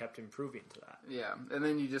guys, and you kept improving to that. Yeah, and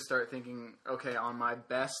then you just start thinking, okay, on my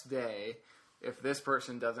best day, if this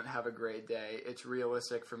person doesn't have a great day, it's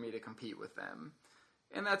realistic for me to compete with them.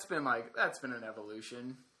 And that's been an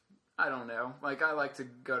evolution. I don't know. Like, I like to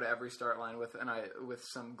go to every start line with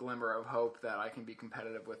some glimmer of hope that I can be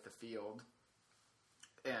competitive with the field,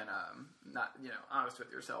 and not honest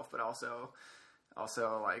with yourself, but also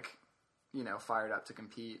like fired up to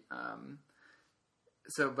compete.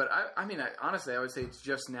 But I mean, honestly, I would say it's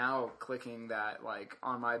just now clicking that, like,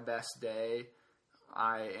 on my best day,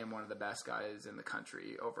 I am one of the best guys in the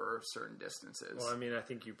country over certain distances. Well, I mean, I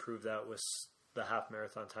think you proved that with the half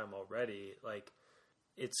marathon time already. Like,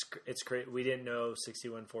 it's great. We didn't know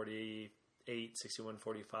 61:48,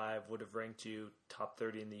 61:45 would have ranked you top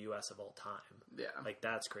 30 in the U.S. of all time. Yeah. Like,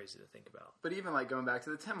 that's crazy to think about. But even, like, going back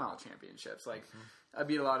to the 10-mile championships, like, I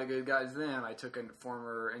beat a lot of good guys then. I took a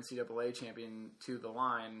former NCAA champion to the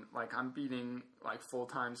line. Like, I'm beating, like,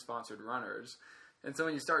 full-time sponsored runners. And so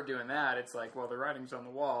when you start doing that, it's like, well, the writing's on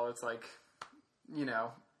the wall. It's like,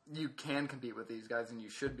 you can compete with these guys, and you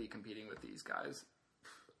should be competing with these guys.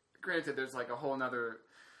 Granted, there's, like, a whole nother...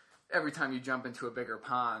 Every time you jump into a bigger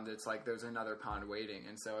pond, it's like there's another pond waiting.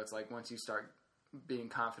 And so it's like once you start being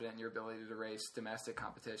confident in your ability to race domestic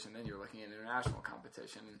competition, then you're looking at international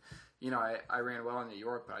competition. And, I ran well in New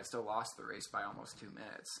York, but I still lost the race by almost 2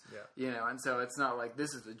 minutes. Yeah. And so it's not like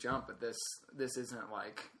this is a jump, but this isn't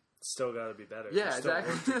like... Still got to be better. Yeah,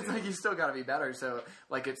 exactly. It's like you still got to be better. So,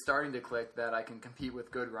 like, it's starting to click that I can compete with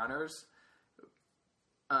good runners,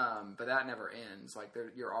 but that never ends. Like,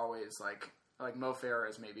 you're always like Mo Farah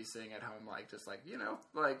is maybe sitting at home, like, just like,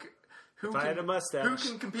 like, if I had a mustache, who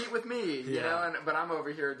can compete with me? You know, but I'm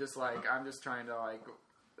over here just like, I'm just trying to, like,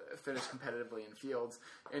 finish competitively in fields.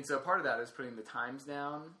 And so part of that is putting the times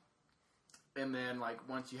down. And then, like,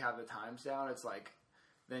 once you have the times down, it's like,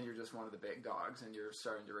 then you're just one of the big dogs and you're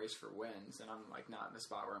starting to race for wins. And I'm, like, not in the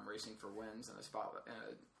spot where I'm racing for wins in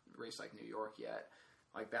a race like New York yet.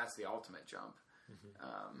 Like, that's the ultimate jump.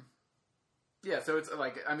 Yeah, so it's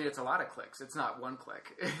like, I mean, it's a lot of clicks. It's not one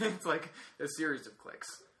click. It's like a series of clicks.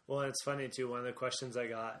 Well, it's funny, too. One of the questions I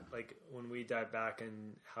got, like, when we dive back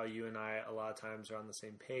and how you and I a lot of times are on the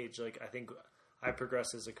same page, like, I think I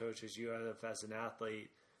progress as a coach as you have as an athlete,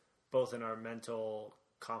 both in our mental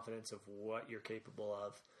confidence of what you're capable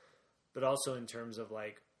of, but also in terms of,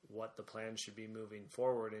 like, what the plan should be moving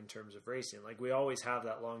forward in terms of racing. Like, we always have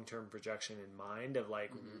that long-term projection in mind of,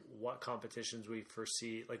 like, what competitions we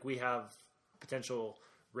foresee. Like, we have potential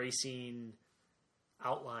racing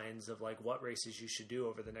outlines of, like, what races you should do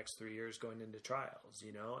over the next 3 years going into trials,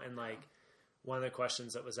 you know? And, like, one of the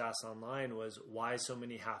questions that was asked online was, why so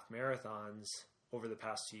many half marathons over the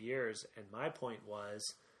past 2 years? And my point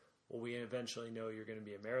was, well, we eventually know you're going to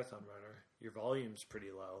be a marathon runner. Your volume's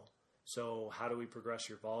pretty low. So how do we progress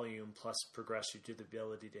your volume plus progress you to the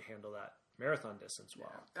ability to handle that marathon distance well?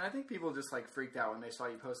 Yeah. And I think people just like freaked out when they saw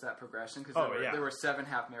you post that progression because there were 7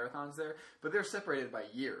 half marathons there, but they're separated by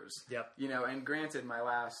years. Yep. You know, and granted, my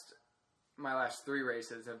last 3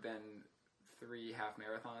 races have been 3 half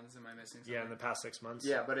marathons. Am I missing something? Yeah, in the past 6 months.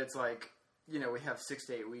 Yeah, but it's like, you know, we have 6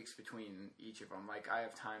 to 8 weeks between each of them. Like, I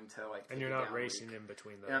have time to, like, and you're not racing in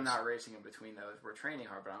between those. And I'm not racing in between those. We're training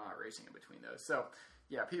hard, but I'm not racing in between those. So,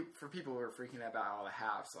 yeah, for people who are freaking out about all the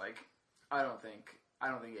halves, like, I don't think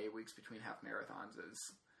 8 weeks between half marathons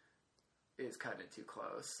is cutting it too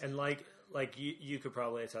close. And like you could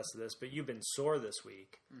probably attest to this, but you've been sore this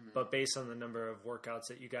week. But based on the number of workouts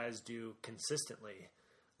that you guys do consistently,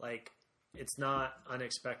 like, it's not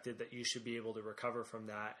unexpected that you should be able to recover from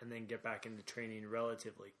that and then get back into training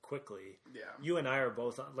relatively quickly. Yeah. You and I are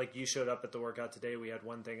both, like, you showed up at the workout today. We had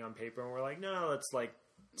one thing on paper and we're like, no, let's, like,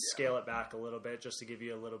 scale it back a little bit just to give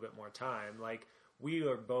you a little bit more time. Like, we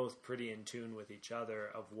are both pretty in tune with each other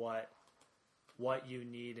of what you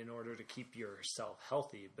need in order to keep yourself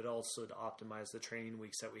healthy, but also to optimize the training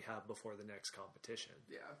weeks that we have before the next competition.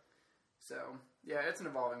 Yeah. So, yeah, it's an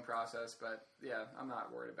evolving process, but, yeah, I'm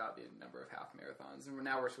not worried about the number of half marathons. And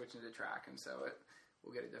now we're switching to track, and so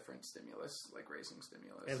we'll get a different stimulus, like racing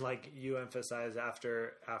stimulus. And, like, you emphasized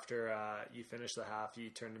after you finished the half,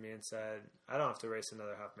 you turned to me and said, I don't have to race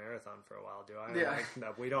another half marathon for a while, do I? Yeah. Like,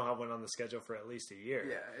 no, we don't have one on the schedule for at least a year.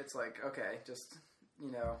 Yeah, it's like, okay, just,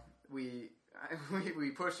 you know, we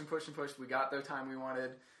pushed and pushed and pushed. We got the time we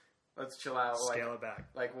wanted. Let's chill out. Scale it back.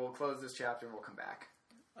 Like, we'll close this chapter and we'll come back.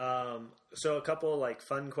 So a couple, like,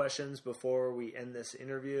 fun questions before we end this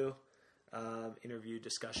interview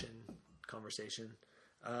discussion, conversation.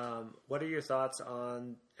 What are your thoughts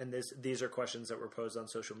on, and these are questions that were posed on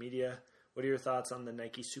social media, what are your thoughts on the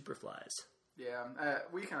Nike Superflies? Yeah,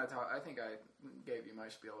 we kind of talked, I think I gave you my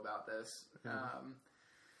spiel about this.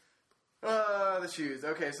 The shoes.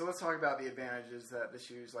 Okay, so let's talk about the advantages that the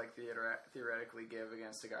shoes, like, theoretically give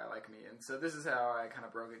against a guy like me. And so this is how I kind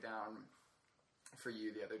of broke it down for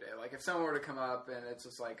you the other day. Like, if someone were to come up and it's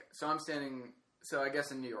just like, I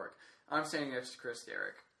guess in New York, I'm standing next to Chris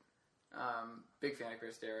Derrick. Big fan of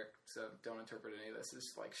Chris Derrick, so don't interpret any of this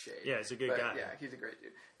as, like, shade. Yeah, he's a good guy. Yeah, he's a great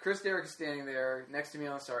dude. Chris Derrick is standing there next to me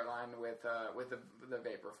on the start line with the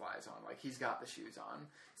Vaporflies on. Like, he's got the shoes on.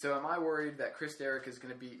 So am I worried that Chris Derrick is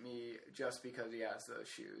going to beat me just because he has those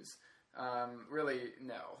shoes? Really,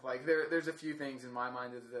 no. Like, there's a few things in my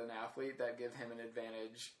mind as an athlete that give him an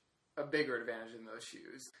advantage, a bigger advantage in those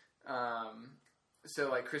shoes.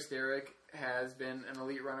 So, like, Chris Derrick has been an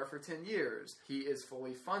elite runner for 10 years. He is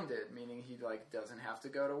fully funded, meaning he, like, doesn't have to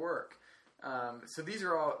go to work. So these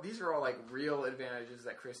are all like real advantages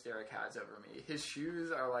that Chris Derrick has over me. His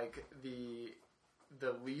shoes are like the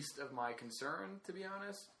least of my concern, to be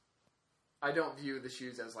honest. I don't view the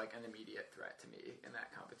shoes as, like, an immediate threat to me in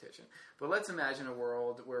that competition. But let's imagine a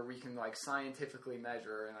world where we can, like, scientifically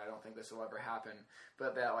measure, and I don't think this will ever happen,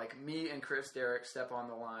 but that, like, me and Chris Derrick step on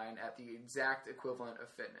the line at the exact equivalent of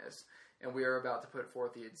fitness, and we are about to put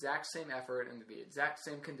forth the exact same effort and the exact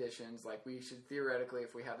same conditions. Like, we should theoretically,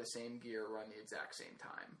 if we have the same gear, run the exact same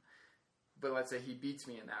time. But let's say he beats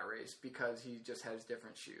me in that race because he just has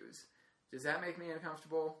different shoes. Does that make me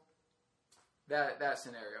uncomfortable? That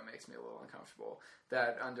scenario makes me a little uncomfortable.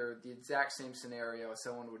 That under the exact same scenario,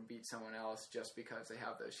 someone would beat someone else just because they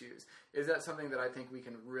have those shoes. Is that something that I think we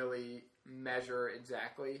can really measure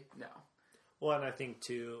exactly? No. Well, and I think,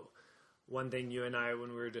 too, one thing you and I,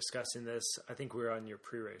 when we were discussing this, I think we were on your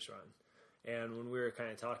pre-race run. And when we were kind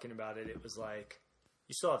of talking about it, it was like,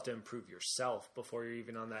 you still have to improve yourself before you're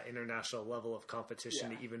even on that international level of competition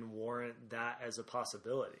to even warrant that as a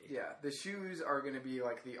possibility. Yeah, the shoes are going to be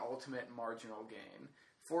like the ultimate marginal gain.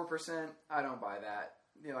 4%, I don't buy that.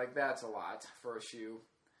 You know, like, that's a lot for a shoe.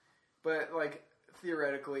 But, like,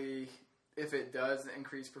 theoretically, if it does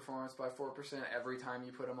increase performance by 4% every time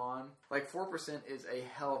you put them on, like 4% is a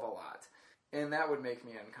hell of a lot. And that would make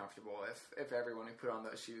me uncomfortable if everyone who put on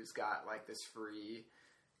those shoes got like this free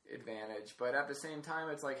advantage. But at the same time,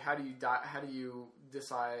 it's like, how do you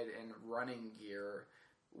decide in running gear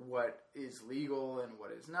what is legal and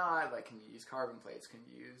what is not? Like, can you use carbon plates? Can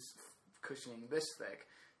you use cushioning this thick?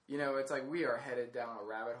 You know, it's like we are headed down a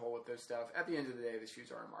rabbit hole with this stuff. At the end of the day, the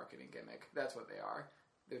shoes are a marketing gimmick. That's what they are.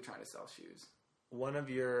 They're trying to sell shoes. One of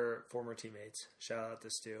your former teammates, shout out to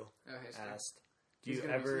Stu, asked, he's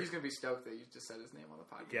going to be stoked that you just said his name on the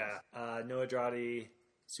podcast. Yeah. Noah Droddy,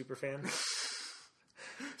 super fan.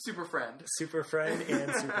 Super friend. Super friend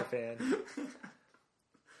and super fan.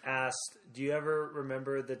 Asked, do you ever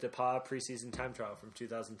remember the DePauw preseason time trial from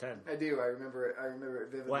 2010? I do. I remember it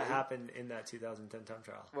vividly. What happened in that 2010 time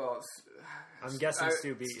trial? Well, I'm guessing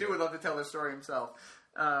Stu beat you. Stu would love to tell the story himself.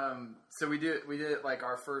 So we did like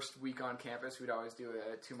our first week on campus. We'd always do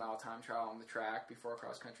a 2-mile time trial on the track before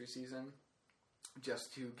cross country season,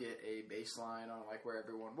 just to get a baseline on like where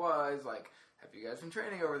everyone was. Like, have you guys been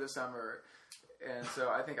training over the summer? And so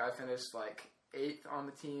I think I finished like 8th on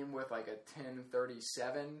the team with like a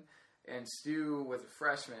 10:37, and Stu was a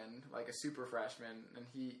freshman, like a super freshman, and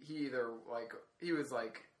he was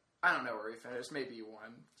like, I don't know where he finished, maybe he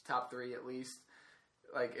won top 3 at least.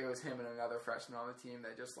 Like, it was him and another freshman on the team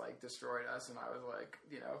that just like destroyed us, and I was like,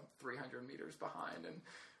 300 meters behind, and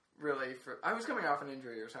really, I was coming off an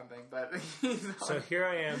injury or something, but so here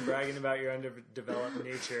I am bragging about your underdeveloped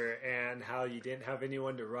nature and how you didn't have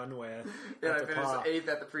anyone to run with. Yeah, I finished 8th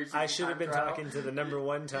at the preseason. I should have been talking to the number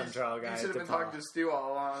 1 time trial guy. You should have been talking to Stu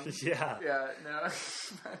all along. Yeah, no,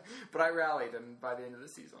 but I rallied, and by the end of the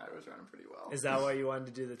season, I was running pretty well. Is that why you wanted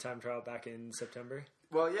to do the time trial back in September?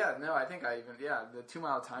 Well, yeah, no, I think the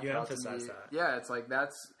 2-mile time trial. You emphasized that. Yeah, it's like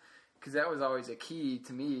because that was always a key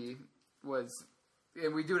to me was.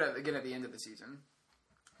 And we do it again at the end of the season,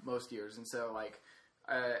 most years. And so, like,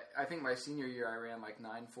 I think my senior year I ran like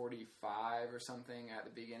 9:45 or something at the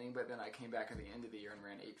beginning, but then I came back at the end of the year and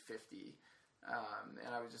ran 8:50.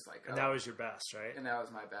 And I was just like, and that was your best, right? And that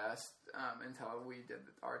was my best until we did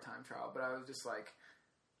our time trial. But I was just like,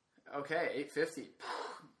 okay, 8:50.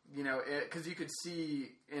 Because you could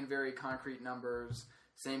see in very concrete numbers.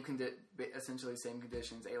 Essentially same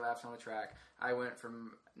conditions, 8 laps on the track. I went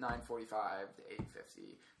from 9:45 to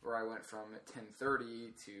 8:50, or I went from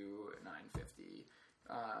 10:30 to 9:50.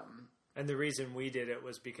 And the reason we did it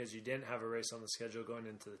was because you didn't have a race on the schedule going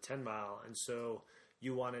into the 10-mile, and so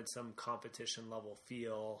you wanted some competition level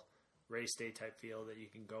feel, race day type feel that you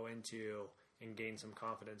can go into and gain some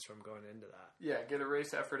confidence from going into that. Yeah, get a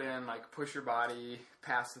race effort in, like push your body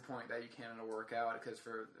past the point that you can in a workout, because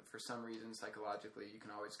for some reason psychologically you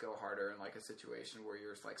can always go harder in like a situation where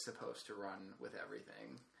you're like supposed to run with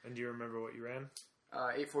everything. And do you remember what you ran?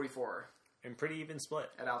 8:44. And pretty even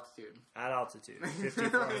split. At altitude.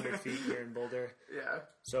 5,400 feet here in Boulder. Yeah.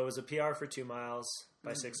 So it was a PR for 2 miles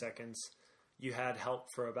by 6 seconds. You had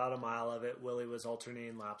help for about a mile of it. Willie was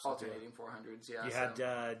alternating laps. Alternating 400s, yeah. You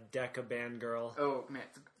had Decca Band Girl. Oh, man.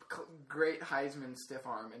 Great Heisman stiff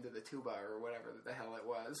arm into the tuba or whatever the hell it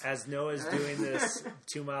was. As Noah's doing this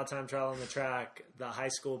 2-mile time trial on the track, the high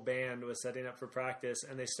school band was setting up for practice,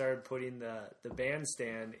 and they started putting the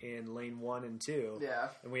bandstand in lane 1 and 2. Yeah.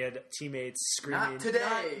 And we had teammates screaming, "Not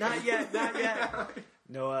today! Not yet! Not yet!"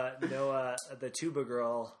 Noah, the tuba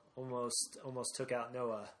girl almost took out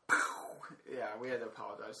Noah. Yeah, we had to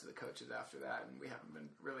apologize to the coaches after that, and we haven't been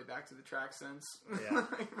really back to the track since. Yeah.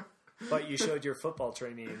 But you showed your football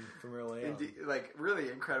training from early on. Like, really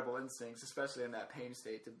incredible instincts, especially in that pain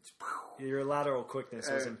state. Your lateral quickness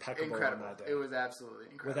was impeccable on that day. It was absolutely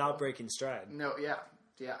incredible. Without breaking stride. No, yeah.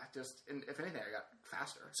 Just, if anything, I got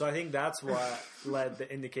faster. So I think that's what led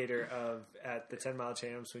the indicator of, at the 10-mile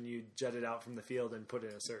champs, when you jutted out from the field and put in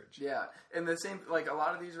a surge. Yeah. And the same, like, a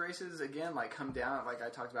lot of these races, again, like, come down, like I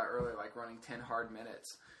talked about earlier, like running 10 hard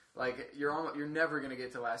minutes. Like, you're never going to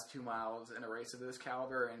get to the last 2 miles in a race of this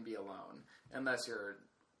caliber and be alone, unless you're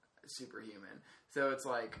superhuman. So it's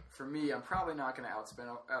like, for me, I'm probably not going to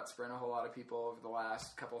outsprint a whole lot of people over the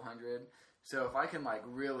last couple hundred. So if I can, like,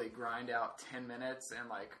 really grind out 10 minutes and,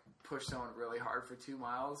 like, push someone really hard for 2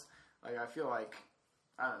 miles, like, I feel like,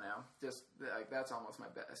 I don't know, just, like, that's almost my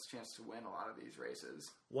best chance to win a lot of these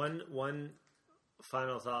races. One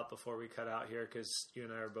final thought before we cut out here, because you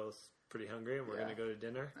and I are both pretty hungry and we're going to go to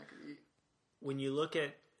dinner. I could eat. When you look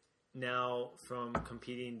at now from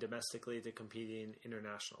competing domestically to competing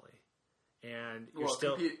internationally, and you're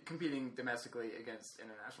still competing domestically against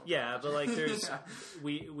international. Yeah, but like there's Yeah.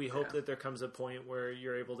 we hope that there comes a point where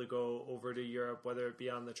you're able to go over to Europe, whether it be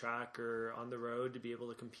on the track or on the road, to be able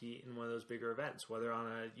to compete in one of those bigger events, whether on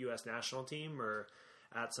a U.S. national team or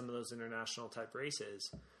at some of those international type races.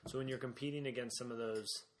 So when you're competing against some of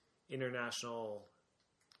those international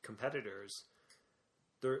competitors,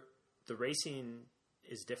 the racing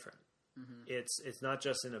is different. Mm-hmm. It's not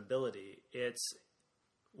just an ability. It's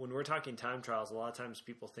when we're talking time trials, a lot of times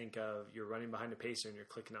people think of you're running behind a pacer and you're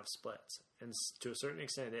clicking off splits. And to a certain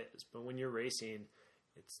extent it is. But when you're racing,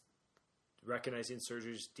 it's recognizing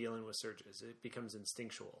surges, dealing with surges. It becomes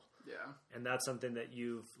instinctual. Yeah. And that's something that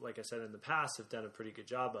you've, like I said in the past, have done a pretty good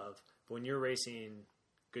job of. But when you're racing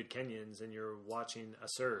good Kenyans and you're watching a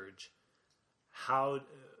surge, how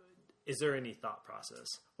is there any thought process?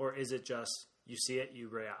 Or is it just you see it, you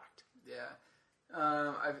react? Yeah.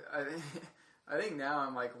 I think now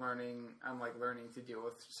I'm learning to deal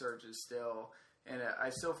with surges still, and I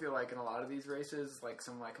still feel like in a lot of these races, like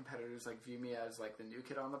some of my competitors view me as the new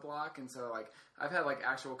kid on the block, and so I've had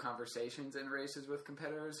actual conversations in races with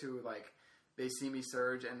competitors who they see me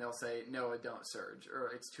surge and they'll say, "No, don't surge,"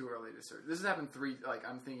 or "It's too early to surge." This has happened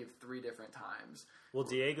I'm thinking of 3 different times. Well,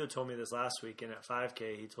 Diego told me this last week, and at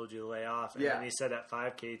 5K he told you to lay off, and then he said at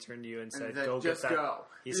 5K he turned to you and said, "Go get that." Go.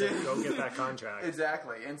 He said, "Go get that contract."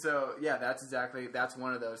 Exactly, and so that's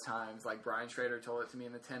one of those times. Brian Schrader told it to me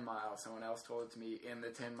in the 10 mile. Someone else told it to me in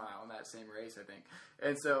the 10 mile in that same race, I think.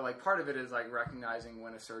 And so part of it is recognizing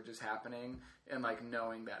when a surge is happening and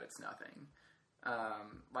knowing that it's nothing.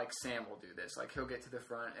 Sam will do this. He'll get to the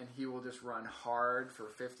front and he will just run hard for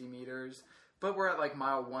 50 meters, but we're at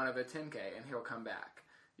mile 1 of a 10K and he'll come back,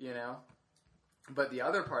 But the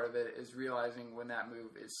other part of it is realizing when that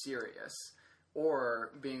move is serious,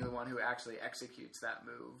 or being the one who actually executes that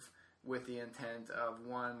move with the intent of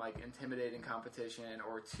 1, intimidating competition,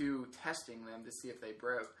 or 2, testing them to see if they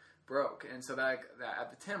broke. And so that at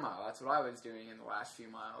the 10 mile, that's what I was doing in the last few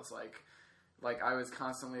miles. I was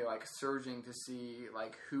constantly surging to see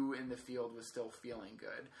who in the field was still feeling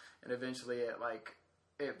good, and eventually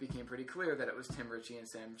it became pretty clear that it was Tim Ritchie and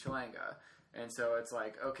Sam Chilanga, and so it's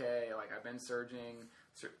okay, I've been surging,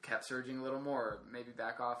 kept surging a little more, maybe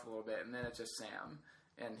back off a little bit, and then it's just Sam,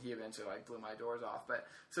 and he eventually blew my doors off. But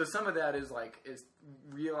so some of that is is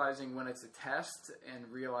realizing when it's a test and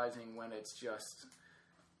realizing when it's just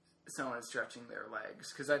someone is stretching their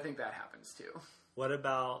legs, because I think that happens too. What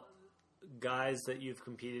about guys that you've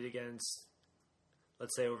competed against,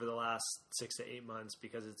 let's say over the last 6 to 8 months,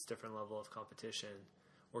 because it's different level of competition,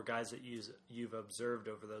 or guys that you've observed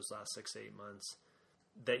over those last 6 to 8 months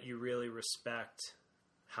that you really respect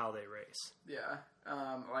how they race? Yeah.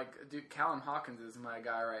 Dude, Callum Hawkins is my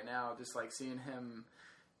guy right now. Just seeing him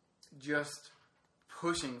just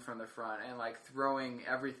pushing from the front and throwing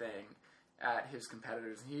everything at his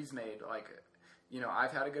competitors. He's made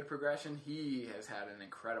I've had a good progression. He has had an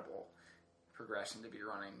incredible progression to be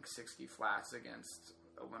running 60 flats against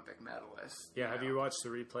Olympic medalists. Yeah, have you watched the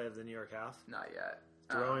replay of the New York half? Not yet.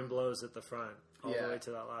 Throwing blows at the front all the way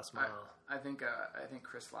to that last mile. I think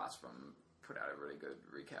Chris Losbom put out a really good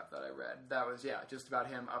recap that I read. That was just about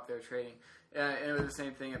him up there trading, and it was the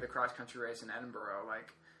same thing at the cross country race in Edinburgh.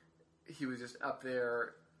 He was just up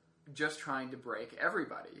there, just trying to break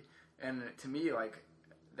everybody, and to me,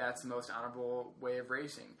 that's the most honorable way of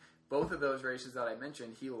racing. Both of those races that I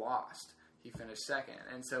mentioned, he lost. He finished second.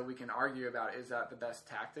 And so we can argue about, is that the best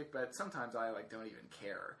tactic? But sometimes I don't even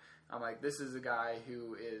care. I'm this is a guy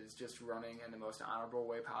who is just running in the most honorable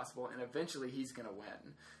way possible, and eventually he's going to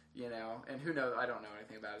win, And who knows? I don't know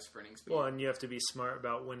anything about his sprinting speed. Well, and you have to be smart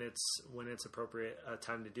about when it's appropriate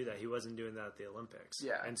time to do that. He wasn't doing that at the Olympics.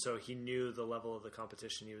 Yeah. And so he knew the level of the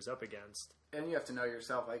competition he was up against. And you have to know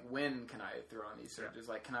yourself, when can I throw on these surges?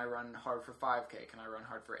 Yeah. Can I run hard for 5K? Can I run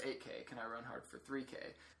hard for 8K? Can I run hard for 3K?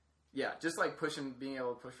 Yeah, just pushing, being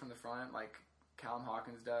able to push from the front, Callum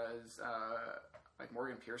Hawkins does,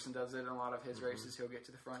 Morgan Pearson does it in a lot of his races. He'll get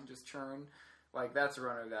to the front and just churn. That's a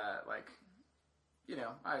runner that,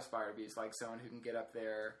 I aspire to be someone who can get up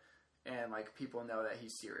there and, people know that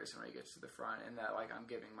he's serious when he gets to the front, and that, I'm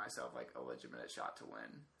giving myself, a legitimate shot to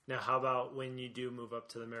win. Now, how about when you do move up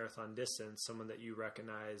to the marathon distance, someone that you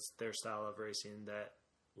recognize their style of racing that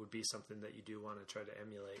would be something that you do want to try to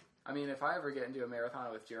emulate? I mean, if I ever get into a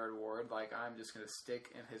marathon with Jared Ward, I'm just going to stick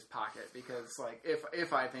in his pocket, because,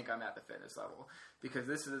 if I think I'm at the fitness level, because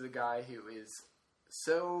this is a guy who is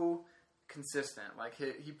so consistent.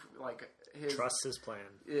 He trusts his plan.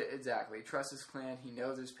 Exactly. Trusts his plan. He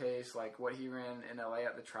knows his pace. What he ran in LA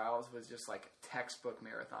at the trials was just textbook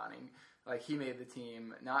marathoning. Like, he made the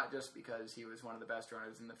team not just because he was one of the best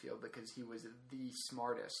runners in the field, but because he was the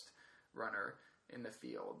smartest runner in the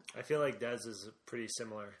field. I feel like Des is pretty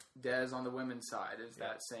similar. Des on the women's side is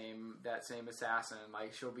that same assassin.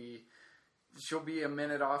 Like, she'll be a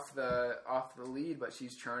minute off the lead, but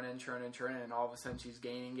she's churning, and all of a sudden she's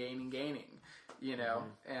gaining. You know,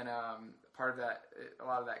 and part of that, a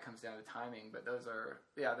lot of that comes down to timing. But those are,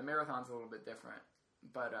 the marathon's a little bit different,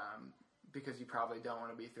 but because you probably don't want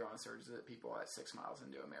to be throwing surges at people at 6 miles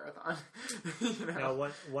into a marathon. You know? Now,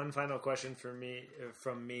 one final question from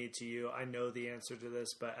me to you. I know the answer to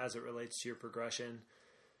this, but as it relates to your progression,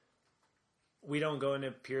 we don't go into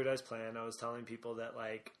periodized plan. I was telling people that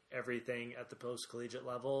like everything at the post collegiate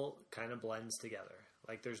level kind of blends together.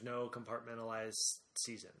 Like there's no compartmentalized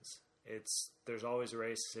seasons. There's always a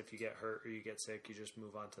race. If you get hurt or you get sick, you just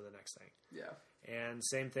move on to the next thing. Yeah. And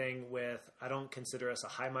same thing with, I don't consider us a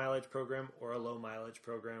high mileage program or a low mileage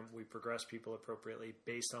program. We progress people appropriately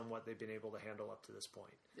based on what they've been able to handle up to this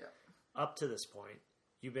point. Yeah. Up to this point,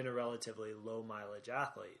 you've been a relatively low mileage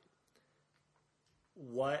athlete.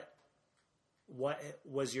 What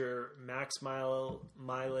was your max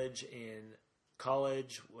mileage in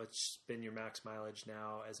college? What's been your max mileage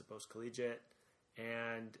now as a post collegiate?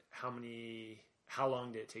 And how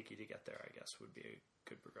long did it take you to get there, I guess, would be a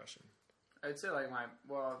good progression. I'd say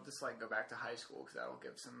just go back to high school because that'll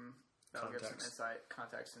give some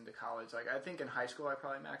context into college. Like I think in high school I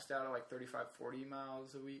probably maxed out at like 35, 40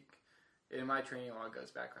 miles a week. In my training log goes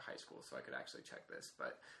back to high school, so I could actually check this.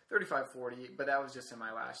 But 35, 40, but that was just in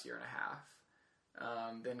my last year and a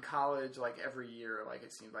half. Then college, like every year, like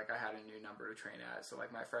it seemed like I had a new number to train at. So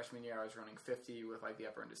like my freshman year I was running 50 with like the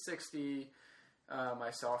upper end of 60.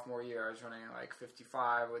 My sophomore year, I was running like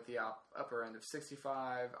 55 with the upper end of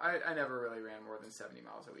 65. I never really ran more than 70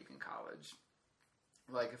 miles a week in college.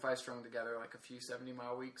 Like if I strung together like a few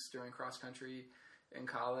 70-mile weeks during cross country in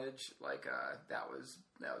college, like that was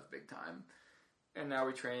big time. And now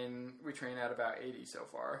we train at about 80 so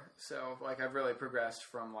far. So like I've really progressed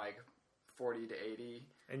from like 40 to 80.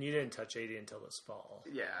 And you didn't touch 80 until this fall.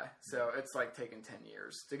 Yeah, so it's like taken 10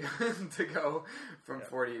 years to go from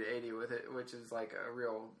 40 to 80 with it, which is like a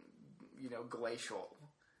real, glacial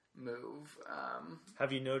move.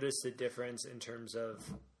 Have you noticed a difference in terms of,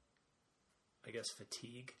 I guess,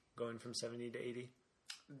 fatigue going from 70 to 80?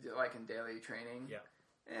 Like in daily training?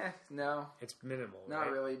 Yeah. No. It's minimal, Not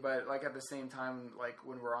right? really, but like at the same time, like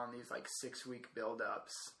when we're on these like 6-week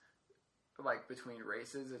build-ups, like between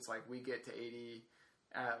races, it's like we get to 80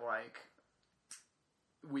 at like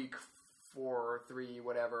week 4, 3,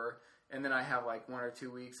 whatever, and then I have like 1 or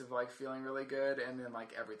 2 weeks of like feeling really good, and then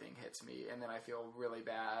like everything hits me, and then I feel really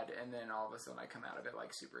bad, and then all of a sudden I come out of it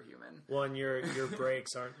like superhuman. Well, and your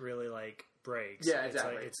breaks aren't really like breaks. Yeah,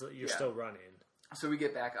 exactly. You're still running. So we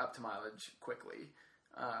get back up to mileage quickly.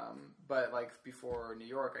 But like before New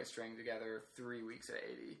York, I string together 3 weeks at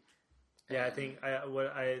 80. Yeah, I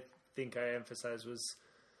think I emphasized was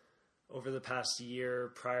over the past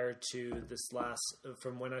year prior to this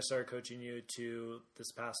from when I started coaching you to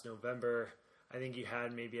this past November, I think you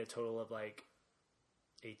had maybe a total of like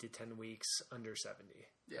 8 to 10 weeks under 70.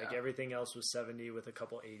 Yeah. Like everything else was 70 with a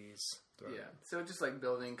couple 80s thrown. Yeah. So just like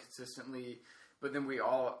building consistently, but then we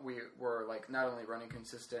were like not only running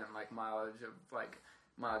consistent like mileage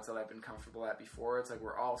that I've been comfortable at before. It's like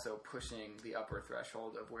we're also pushing the upper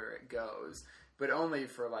threshold of where it goes, but only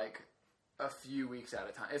for like a few weeks at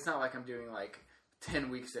a time. It's not like I'm doing like 10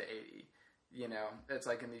 weeks at 80. It's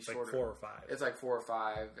like in these shorter. Like 4 or 5. It's like 4 or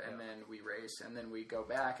 5, and then we race, and then we go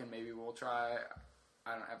back, and maybe we'll try.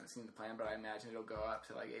 I haven't seen the plan, but I imagine it'll go up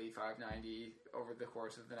to like 85, 90 over the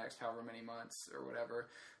course of the next however many months or whatever.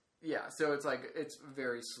 Yeah, so it's like it's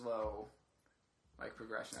very slow, like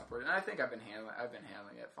progression upward, and I think I've been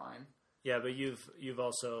handling it fine. Yeah, but you've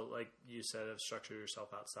also, like you said, have structured yourself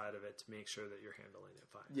outside of it to make sure that you're handling it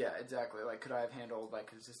fine. Yeah, exactly. Like, could I have handled like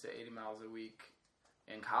consistent 80 miles a week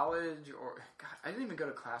in college? Or God, I didn't even go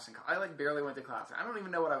to class in college. I like barely went to class. I don't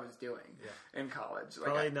even know what I was doing in college.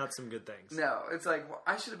 Like, probably not some good things. No, it's like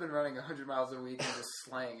I should have been running 100 miles a week and just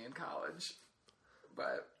slaying in college.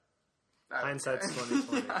 But hindsight's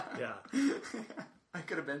 20/20. Yeah. I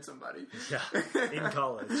could have been somebody. Yeah, in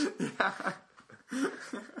college. Yeah.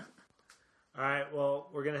 All right, well,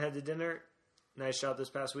 we're going to head to dinner. Nice job this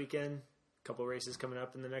past weekend. A couple races coming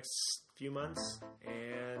up in the next few months,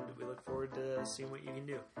 and we look forward to seeing what you can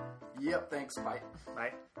do. Yep, thanks. Bye.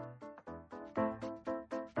 Bye.